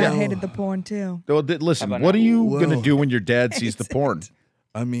 My dad Well- hated the porn too. Well, listen, How about what are now? you Well- going to do when your dad sees the porn?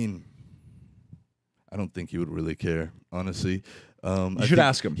 I mean, I don't think he would really care, honestly. I should think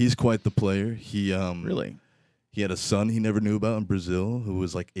ask him. He's quite the player. He Really? He had a son he never knew about in Brazil who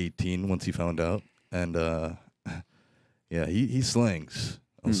was like 18 once he found out, and yeah, he slangs.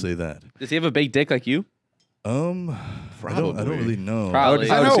 I'll say that. Does he have a big dick like you? I don't really know. Probably. Is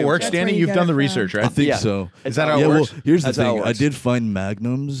that how it works, That's Danny? where you You've get done it the from. research, I right? think Yeah. so. Is that how Yeah, it well, works? here's the That's how it thing. I works. did find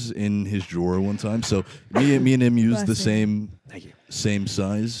magnums in his drawer one time, so me and him used the Bless you. same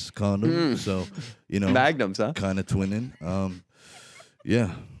size condom. So you know, Magnums, huh? kind of twinning.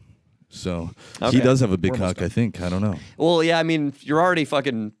 Yeah. So Okay. he does have a big cock, I think. I don't know. Well, yeah, I mean, you're already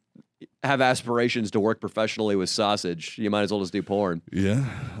fucking have aspirations to work professionally with sausage. You might as well just do porn. Yeah.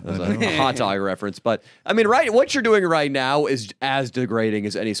 I As know. a hot dog reference. But I mean, right, what you're doing right now is as degrading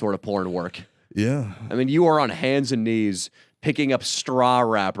as any sort of porn work. Yeah. I mean, you are on hands and knees picking up straw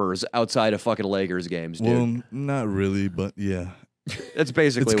wrappers outside of fucking Lakers games, dude. Well, not really, but yeah. That's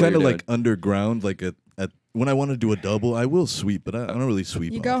basically It's what kind of you're like underground. Like at when I want to do a double, I will sweep, but I don't really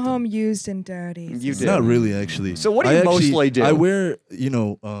sweep. You go often. home used and dirty. You do. Not really, actually. So what do I you actually- mostly do? I wear, you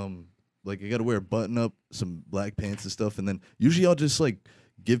know, like I gotta wear a button up, some black pants and stuff, and then usually I'll just like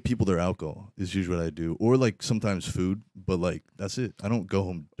give people their alcohol. Is usually what I do, or like sometimes food, but like that's it. I don't go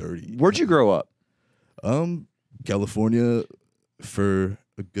home dirty. Where'd you grow up? California for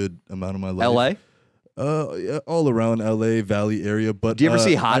a good amount of my life. L.A.? Yeah, all around L.A. Valley area. But Do you ever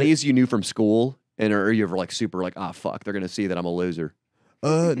see I- hotties you knew from school? And are you ever like super like, ah, fuck, they're gonna see that I'm a loser?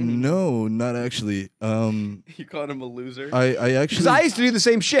 No, not actually. You called him a loser. I Because actually. I used to do the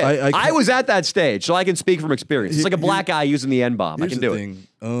same shit. I I can't- was at that stage, so I can speak from experience. It's like a Here- black guy using the N bomb. I Here's can the do it.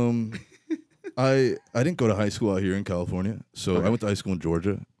 thing. I didn't go to high school out here in California, so I went to high school in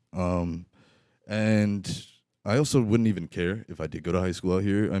Georgia. And I also wouldn't even care if I did go to high school out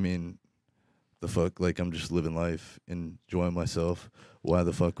here. I mean, the fuck, like I'm just living life, enjoying myself. Why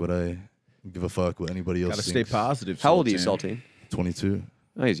the fuck would I give a fuck what anybody else Got to stay thinks? positive. How old are you, Saltine. Saltine? 22.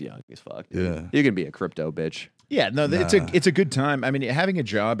 Oh, he's young as fuck. Dude. Yeah. You can be a crypto bitch. Yeah, no, it's a good time. I mean, having a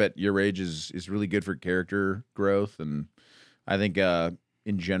job at your age is really good for character growth, and I think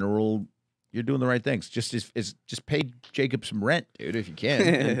in general you're doing the right things. Just pay Jacob some rent, dude, if you can.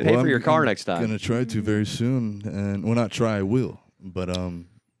 And pay for your car next time. Gonna try to very soon, and well, not try, I will. But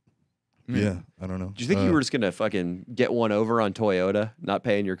yeah, I don't know. Do you think you were just gonna fucking get one over on Toyota, not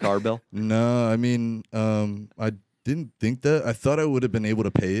paying your car bill? No, I mean, I didn't think that. I thought I would have been able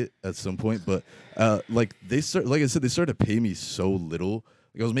to pay it at some point, but like I said, they started to pay me so little.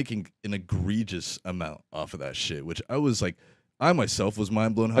 Like I was making an egregious amount off of that shit, which I was like, I myself was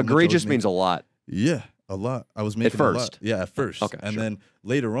mind blown. Egregious means a lot. Yeah, a lot. I was making first? a lot. Yeah, at first. Okay, and sure. then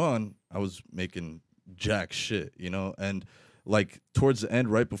later on, I was making jack shit, you know. And like towards the end,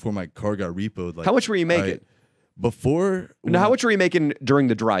 right before my car got repoed, like How much were you making? Before? Now, how much were you making during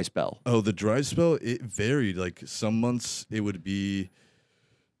the dry spell? Oh, the dry spell, it varied. Like some months it would be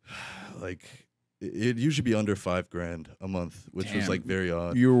like it'd usually be under $5,000 a month, which was like very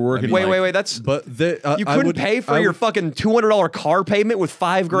odd. You were working. Wait. That's But you couldn't pay for your fucking $200 car payment with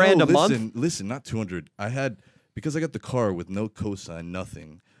 $5,000 a month. Listen, not 200. I had because I got the car with no cosign,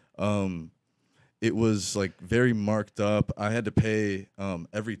 nothing. It was like very marked up. I had to pay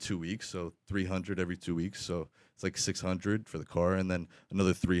every 2 weeks, so $300 every 2 weeks. So it's like $600 for the car, and then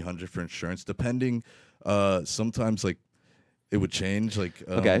another $300 for insurance, depending. Sometimes like it would change. Like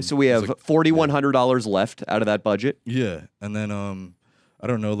Okay, so we have like, $4,100 left out of that budget. yeah, and then I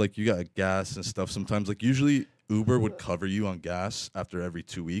don't know, like you got gas and stuff. Sometimes like usually Uber would cover you on gas after every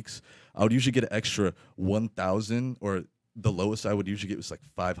 2 weeks. I would usually get an extra 1,000 or. The lowest I would usually get was like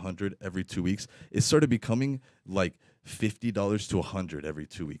 $500 every 2 weeks. It started becoming like $50 to $100 every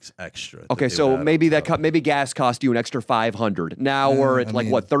 2 weeks extra. Okay, so maybe maybe gas cost you an extra $500. Now we're at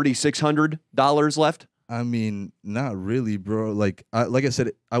what $3,600 left. I mean, not really, bro. Like I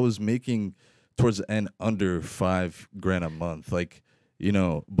said, I was making towards the end under $5,000 a month. Like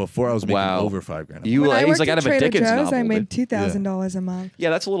before I was making over $5,000. He's like out of a Dickens novel. I made $2,000 a month. Yeah,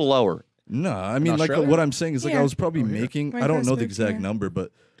 that's a little lower. No, I mean, like what I'm saying is like I was probably making. I don't know the exact number,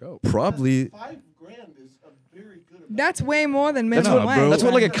 but probably $5,000 is a very good. That's way more than minimum wage. bro. That's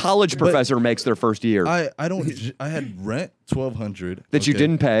what like a college professor makes their first year. I had rent $1,200 that you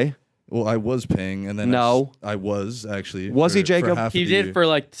didn't pay. Well, I was paying, and then No. I was actually. Was he, for Jacob? half He of the did year. for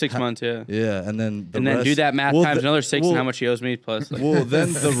like 6 months, yeah. Yeah, and then And then do that math times another 6 and how much he owes me plus. Like, Well,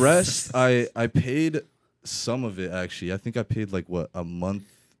 then the rest I paid some of it actually. I think I paid like what a month.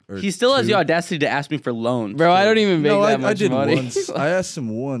 Or he still has the two. audacity to ask me for loans. Bro, I don't even make No, that I much did money. once. I asked him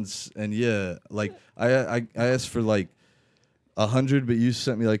once, and yeah, like I asked for like 100, but you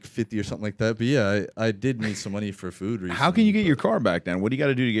sent me like 50 or something like that. But yeah, I did need some money for food recently. How can you get your car back then? What do you got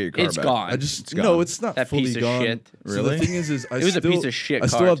to do to get your car It's back? gone. I just It's gone. no, it's not That fully piece of gone. shit. So Really? the thing is I It was a still, piece of shit I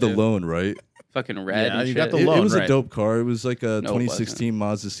still car, have the too. loan, right? Fucking red Yeah, and you shit. got the It loan, was a right. dope car. It was like a No, it 2016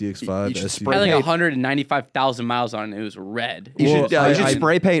 Mazda CX-5 You should SUV. spray I had like paint. 195,000 miles on it. It was red. You should, Well, you should I-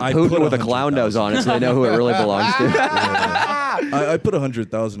 spray paint I Putin put with a clown nose on it so they know who it really belongs to. I put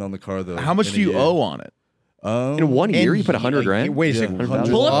 100,000 on the car though. How much in do a you year. owe on it? In 1 year, you put $100,000. Wait a Yeah, second. 100.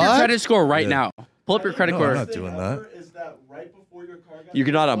 Pull up your What? credit score right Yeah. now. Pull up your credit No, score. I'm not doing that. Is that right before your car got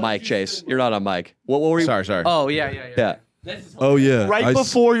You're not on mic, Chase. You're not on mic. What were you? Sorry. Oh, yeah. Yeah. Oh yeah, Right I s-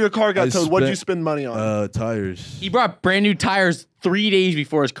 before your car got I towed, what did you spent, spend money on? Tires. He brought brand new tires 3 days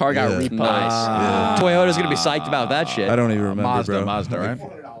before his car got Yeah. repoed. Nice. Toyota's gonna be psyched about that shit. I don't even remember, bro. Mazda, right?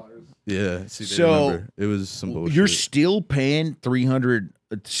 Yeah. See, they So, remember. It was some bullshit. You're still paying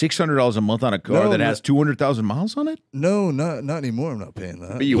 $600 a month on a car No, that no. has 200,000 miles on it? No, not anymore. I'm not paying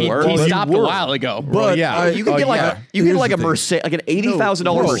that. But you He, were. he But stopped a while ago. But yeah. you can get like yeah. you get Here's like a the thing. Mercedes, like an $80,000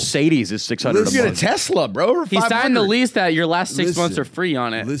 bro. Mercedes is $600 a Listen. You get a month. Tesla, bro. He signed the lease that your last 6 months Listen. are free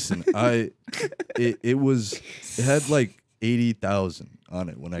on it. Listen, it had like 80,000 on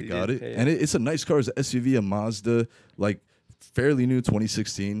it when I got it, and it's a nice car. It's an SUV, a Mazda, like fairly new,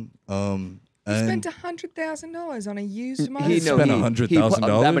 2016. You And spent $100,000 on a used Mazda. He spent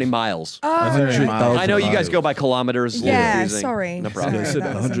 $100,000. That many miles. Oh, I know you guys go by kilometers. Yeah, confusing. sorry. No So problem. I Sorry, said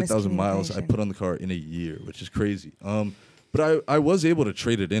that was a 100,000 miles I miscommunication. put on the car in a year, which is crazy. But I was able to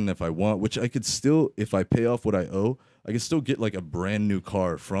trade it in if I want, which I could still, if I pay off what I owe, I could still get like a brand new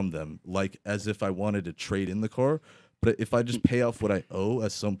car from them, like as if I wanted to trade in the car. But if I just pay off what I owe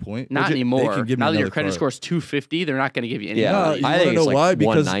at some point, Not they anymore. can give me Now that your another credit car. score is 250, they're not going to give you any Yeah. money. You I want think to know it's like why?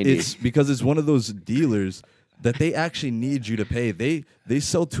 Because 190. it's one of those dealers that they actually need you to pay. They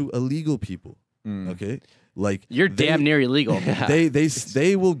sell to illegal people. Okay, like You're they- damn near illegal.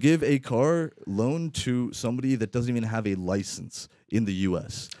 They will give a car loan to somebody that doesn't even have a license in the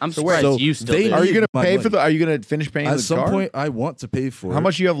U.S. I'm surprised So you still they did. Are you going to My pay money. for the? Are you going to finish paying At the some car? point, I want to pay for How it,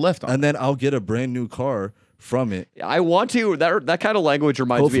 much do you have left on? and then I'll get a brand new car from it. I want to. That kind of language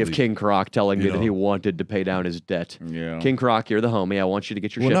reminds me of Hopefully. King Croc telling me You that know. he wanted to pay down his debt. Yeah. King Croc, you're the homie. I want you to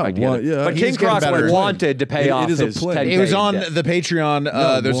get your Well, shit not back together. want- yeah, but he's King getting Croc better. wanted to pay It off is a his plan. 10K It was on debt. the Patreon.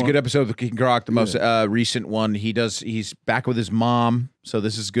 There's a well- good episode of King Croc, the most recent one. He's back with his mom, so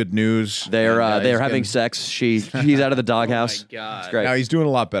this is good news. They're And, they're he's having getting- sex. She's out of the doghouse. God. It's great. Now he's doing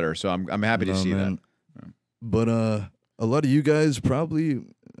a lot better, so I'm happy to No, see man. But a lot of you guys probably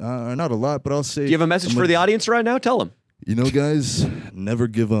not a lot, but I'll say. Do you have a message for the audience right now? Tell them. You know, guys, never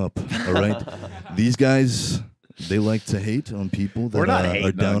give up. All right, these guys, they like to hate on people that We're not are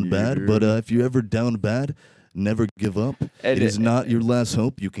hating down on you, bad. dude. But if you're ever down bad, never give up. And It is not your last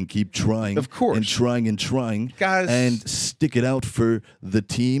hope. You can keep trying, Of course. and trying, Guys. and stick it out for the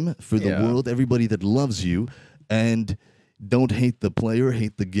team, for the Yeah. world, everybody that loves you, and don't hate the player,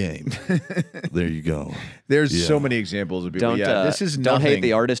 hate the game. There you go. There's Yeah. so many examples of people. Don't this is don't hate nothing.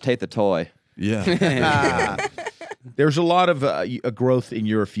 the artist, hate the toy. Yeah. There's a lot of a growth in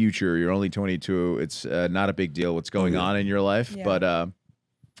your future. You're only 22. It's not a big deal what's going on in your life, Yeah. but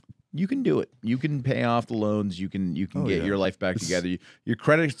you can do it. You can pay off the loans. You can get your life back together. Your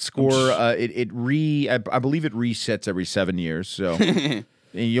credit score, I believe it resets every 7 years. So and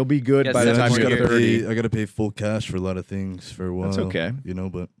you'll be good Yes, by the that's time I you're gotta 30. pay. I gotta pay full cash for a lot of things for a while. That's okay. You know,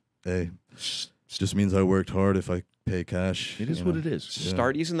 but hey, just means I worked hard. If I pay cash, It is you what know. it is.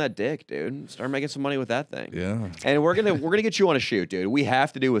 Start using that dick, dude. Start making some money with that thing. Yeah. And we're gonna get you on a shoot, dude. We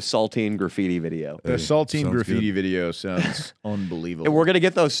have to do a saltine graffiti video. The Hey, saltine sounds graffiti good. video sounds unbelievable. And we're gonna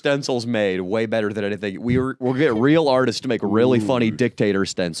get those stencils made way better than anything. We'll get real artists to make really funny dictator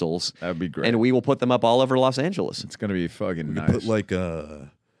stencils. That would be great. And we will put them up all over Los Angeles. It's gonna be fucking We nice. could put like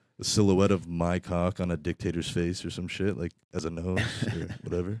a silhouette of my cock on a dictator's face or some shit, like as a nose or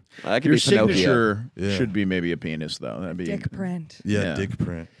whatever. That could Your be Pinocchio. signature Yeah. should be maybe a penis, though. That'd be Dick print. Yeah, Yeah. dick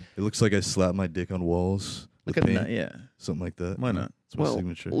print. It looks like I slapped my dick on walls with Look at paint, that. Yeah. something like that. Why you know? not? It's my Well,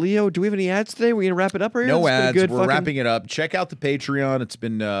 signature. Leo, do we have any ads today? We gonna wrap it up right here? No It's been a ads. good We're fucking- wrapping it up. Check out the Patreon. It's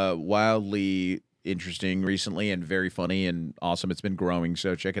been wildly interesting recently and very funny and awesome. It's been growing,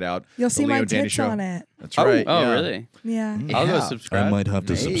 so check it out. You'll The see my Leo Danny tits Show. on it. That's right. Oh, yeah. really? Yeah. I'll go Yeah. subscribe. I might have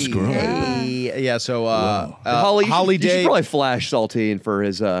to subscribe. Yeah. So Holly, you should Day. probably flash Saltine for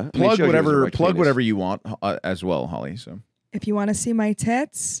his Plug whatever you want as well, Holly. So If you want to see my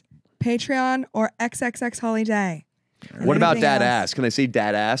tits, Patreon or XXX Holiday. What about Anything Dad else? Ass? Can I see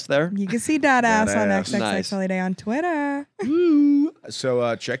Dad Ass there? You can see Dad Ass on Ass. XXX Nice. Holiday on Twitter.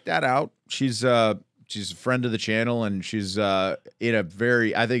 check that out. She's a friend of the channel, and she's in a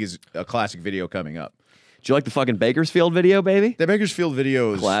very, I think, is a classic video coming up. Do you like the fucking Bakersfield video, baby? The Bakersfield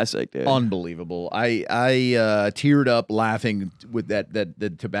video is Classic, dude. unbelievable. I teared up laughing with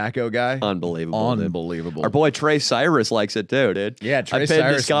the tobacco guy. Unbelievable. dude. Unbelievable. Our boy Trey Cyrus likes it too, dude. Yeah, Trey I pinned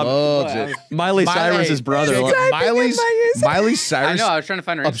Cyrus his com- loves it. Miley Cyrus's brother. Check Look, it. Miley I Cyrus know. I was trying to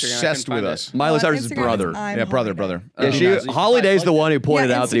find her Instagram. I obsessed couldn't with find us. it. Miley On Cyrus's Instagram, brother. it's I'm Yeah, brother. Holiday. Yeah, Oh, she. nice. Holiday's the one who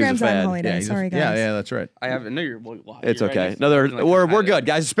pointed out that he was a Instagram's on fan. Holiday. he's a- Sorry, guys. Yeah, that's right. I have. No, you're. It's you're right okay. next to No, it. they're, I can we're find it. good,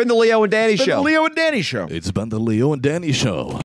 guys. Spin the Leo and Danny It's been show. the Leo and Danny Show. It's been the Leo and Danny show.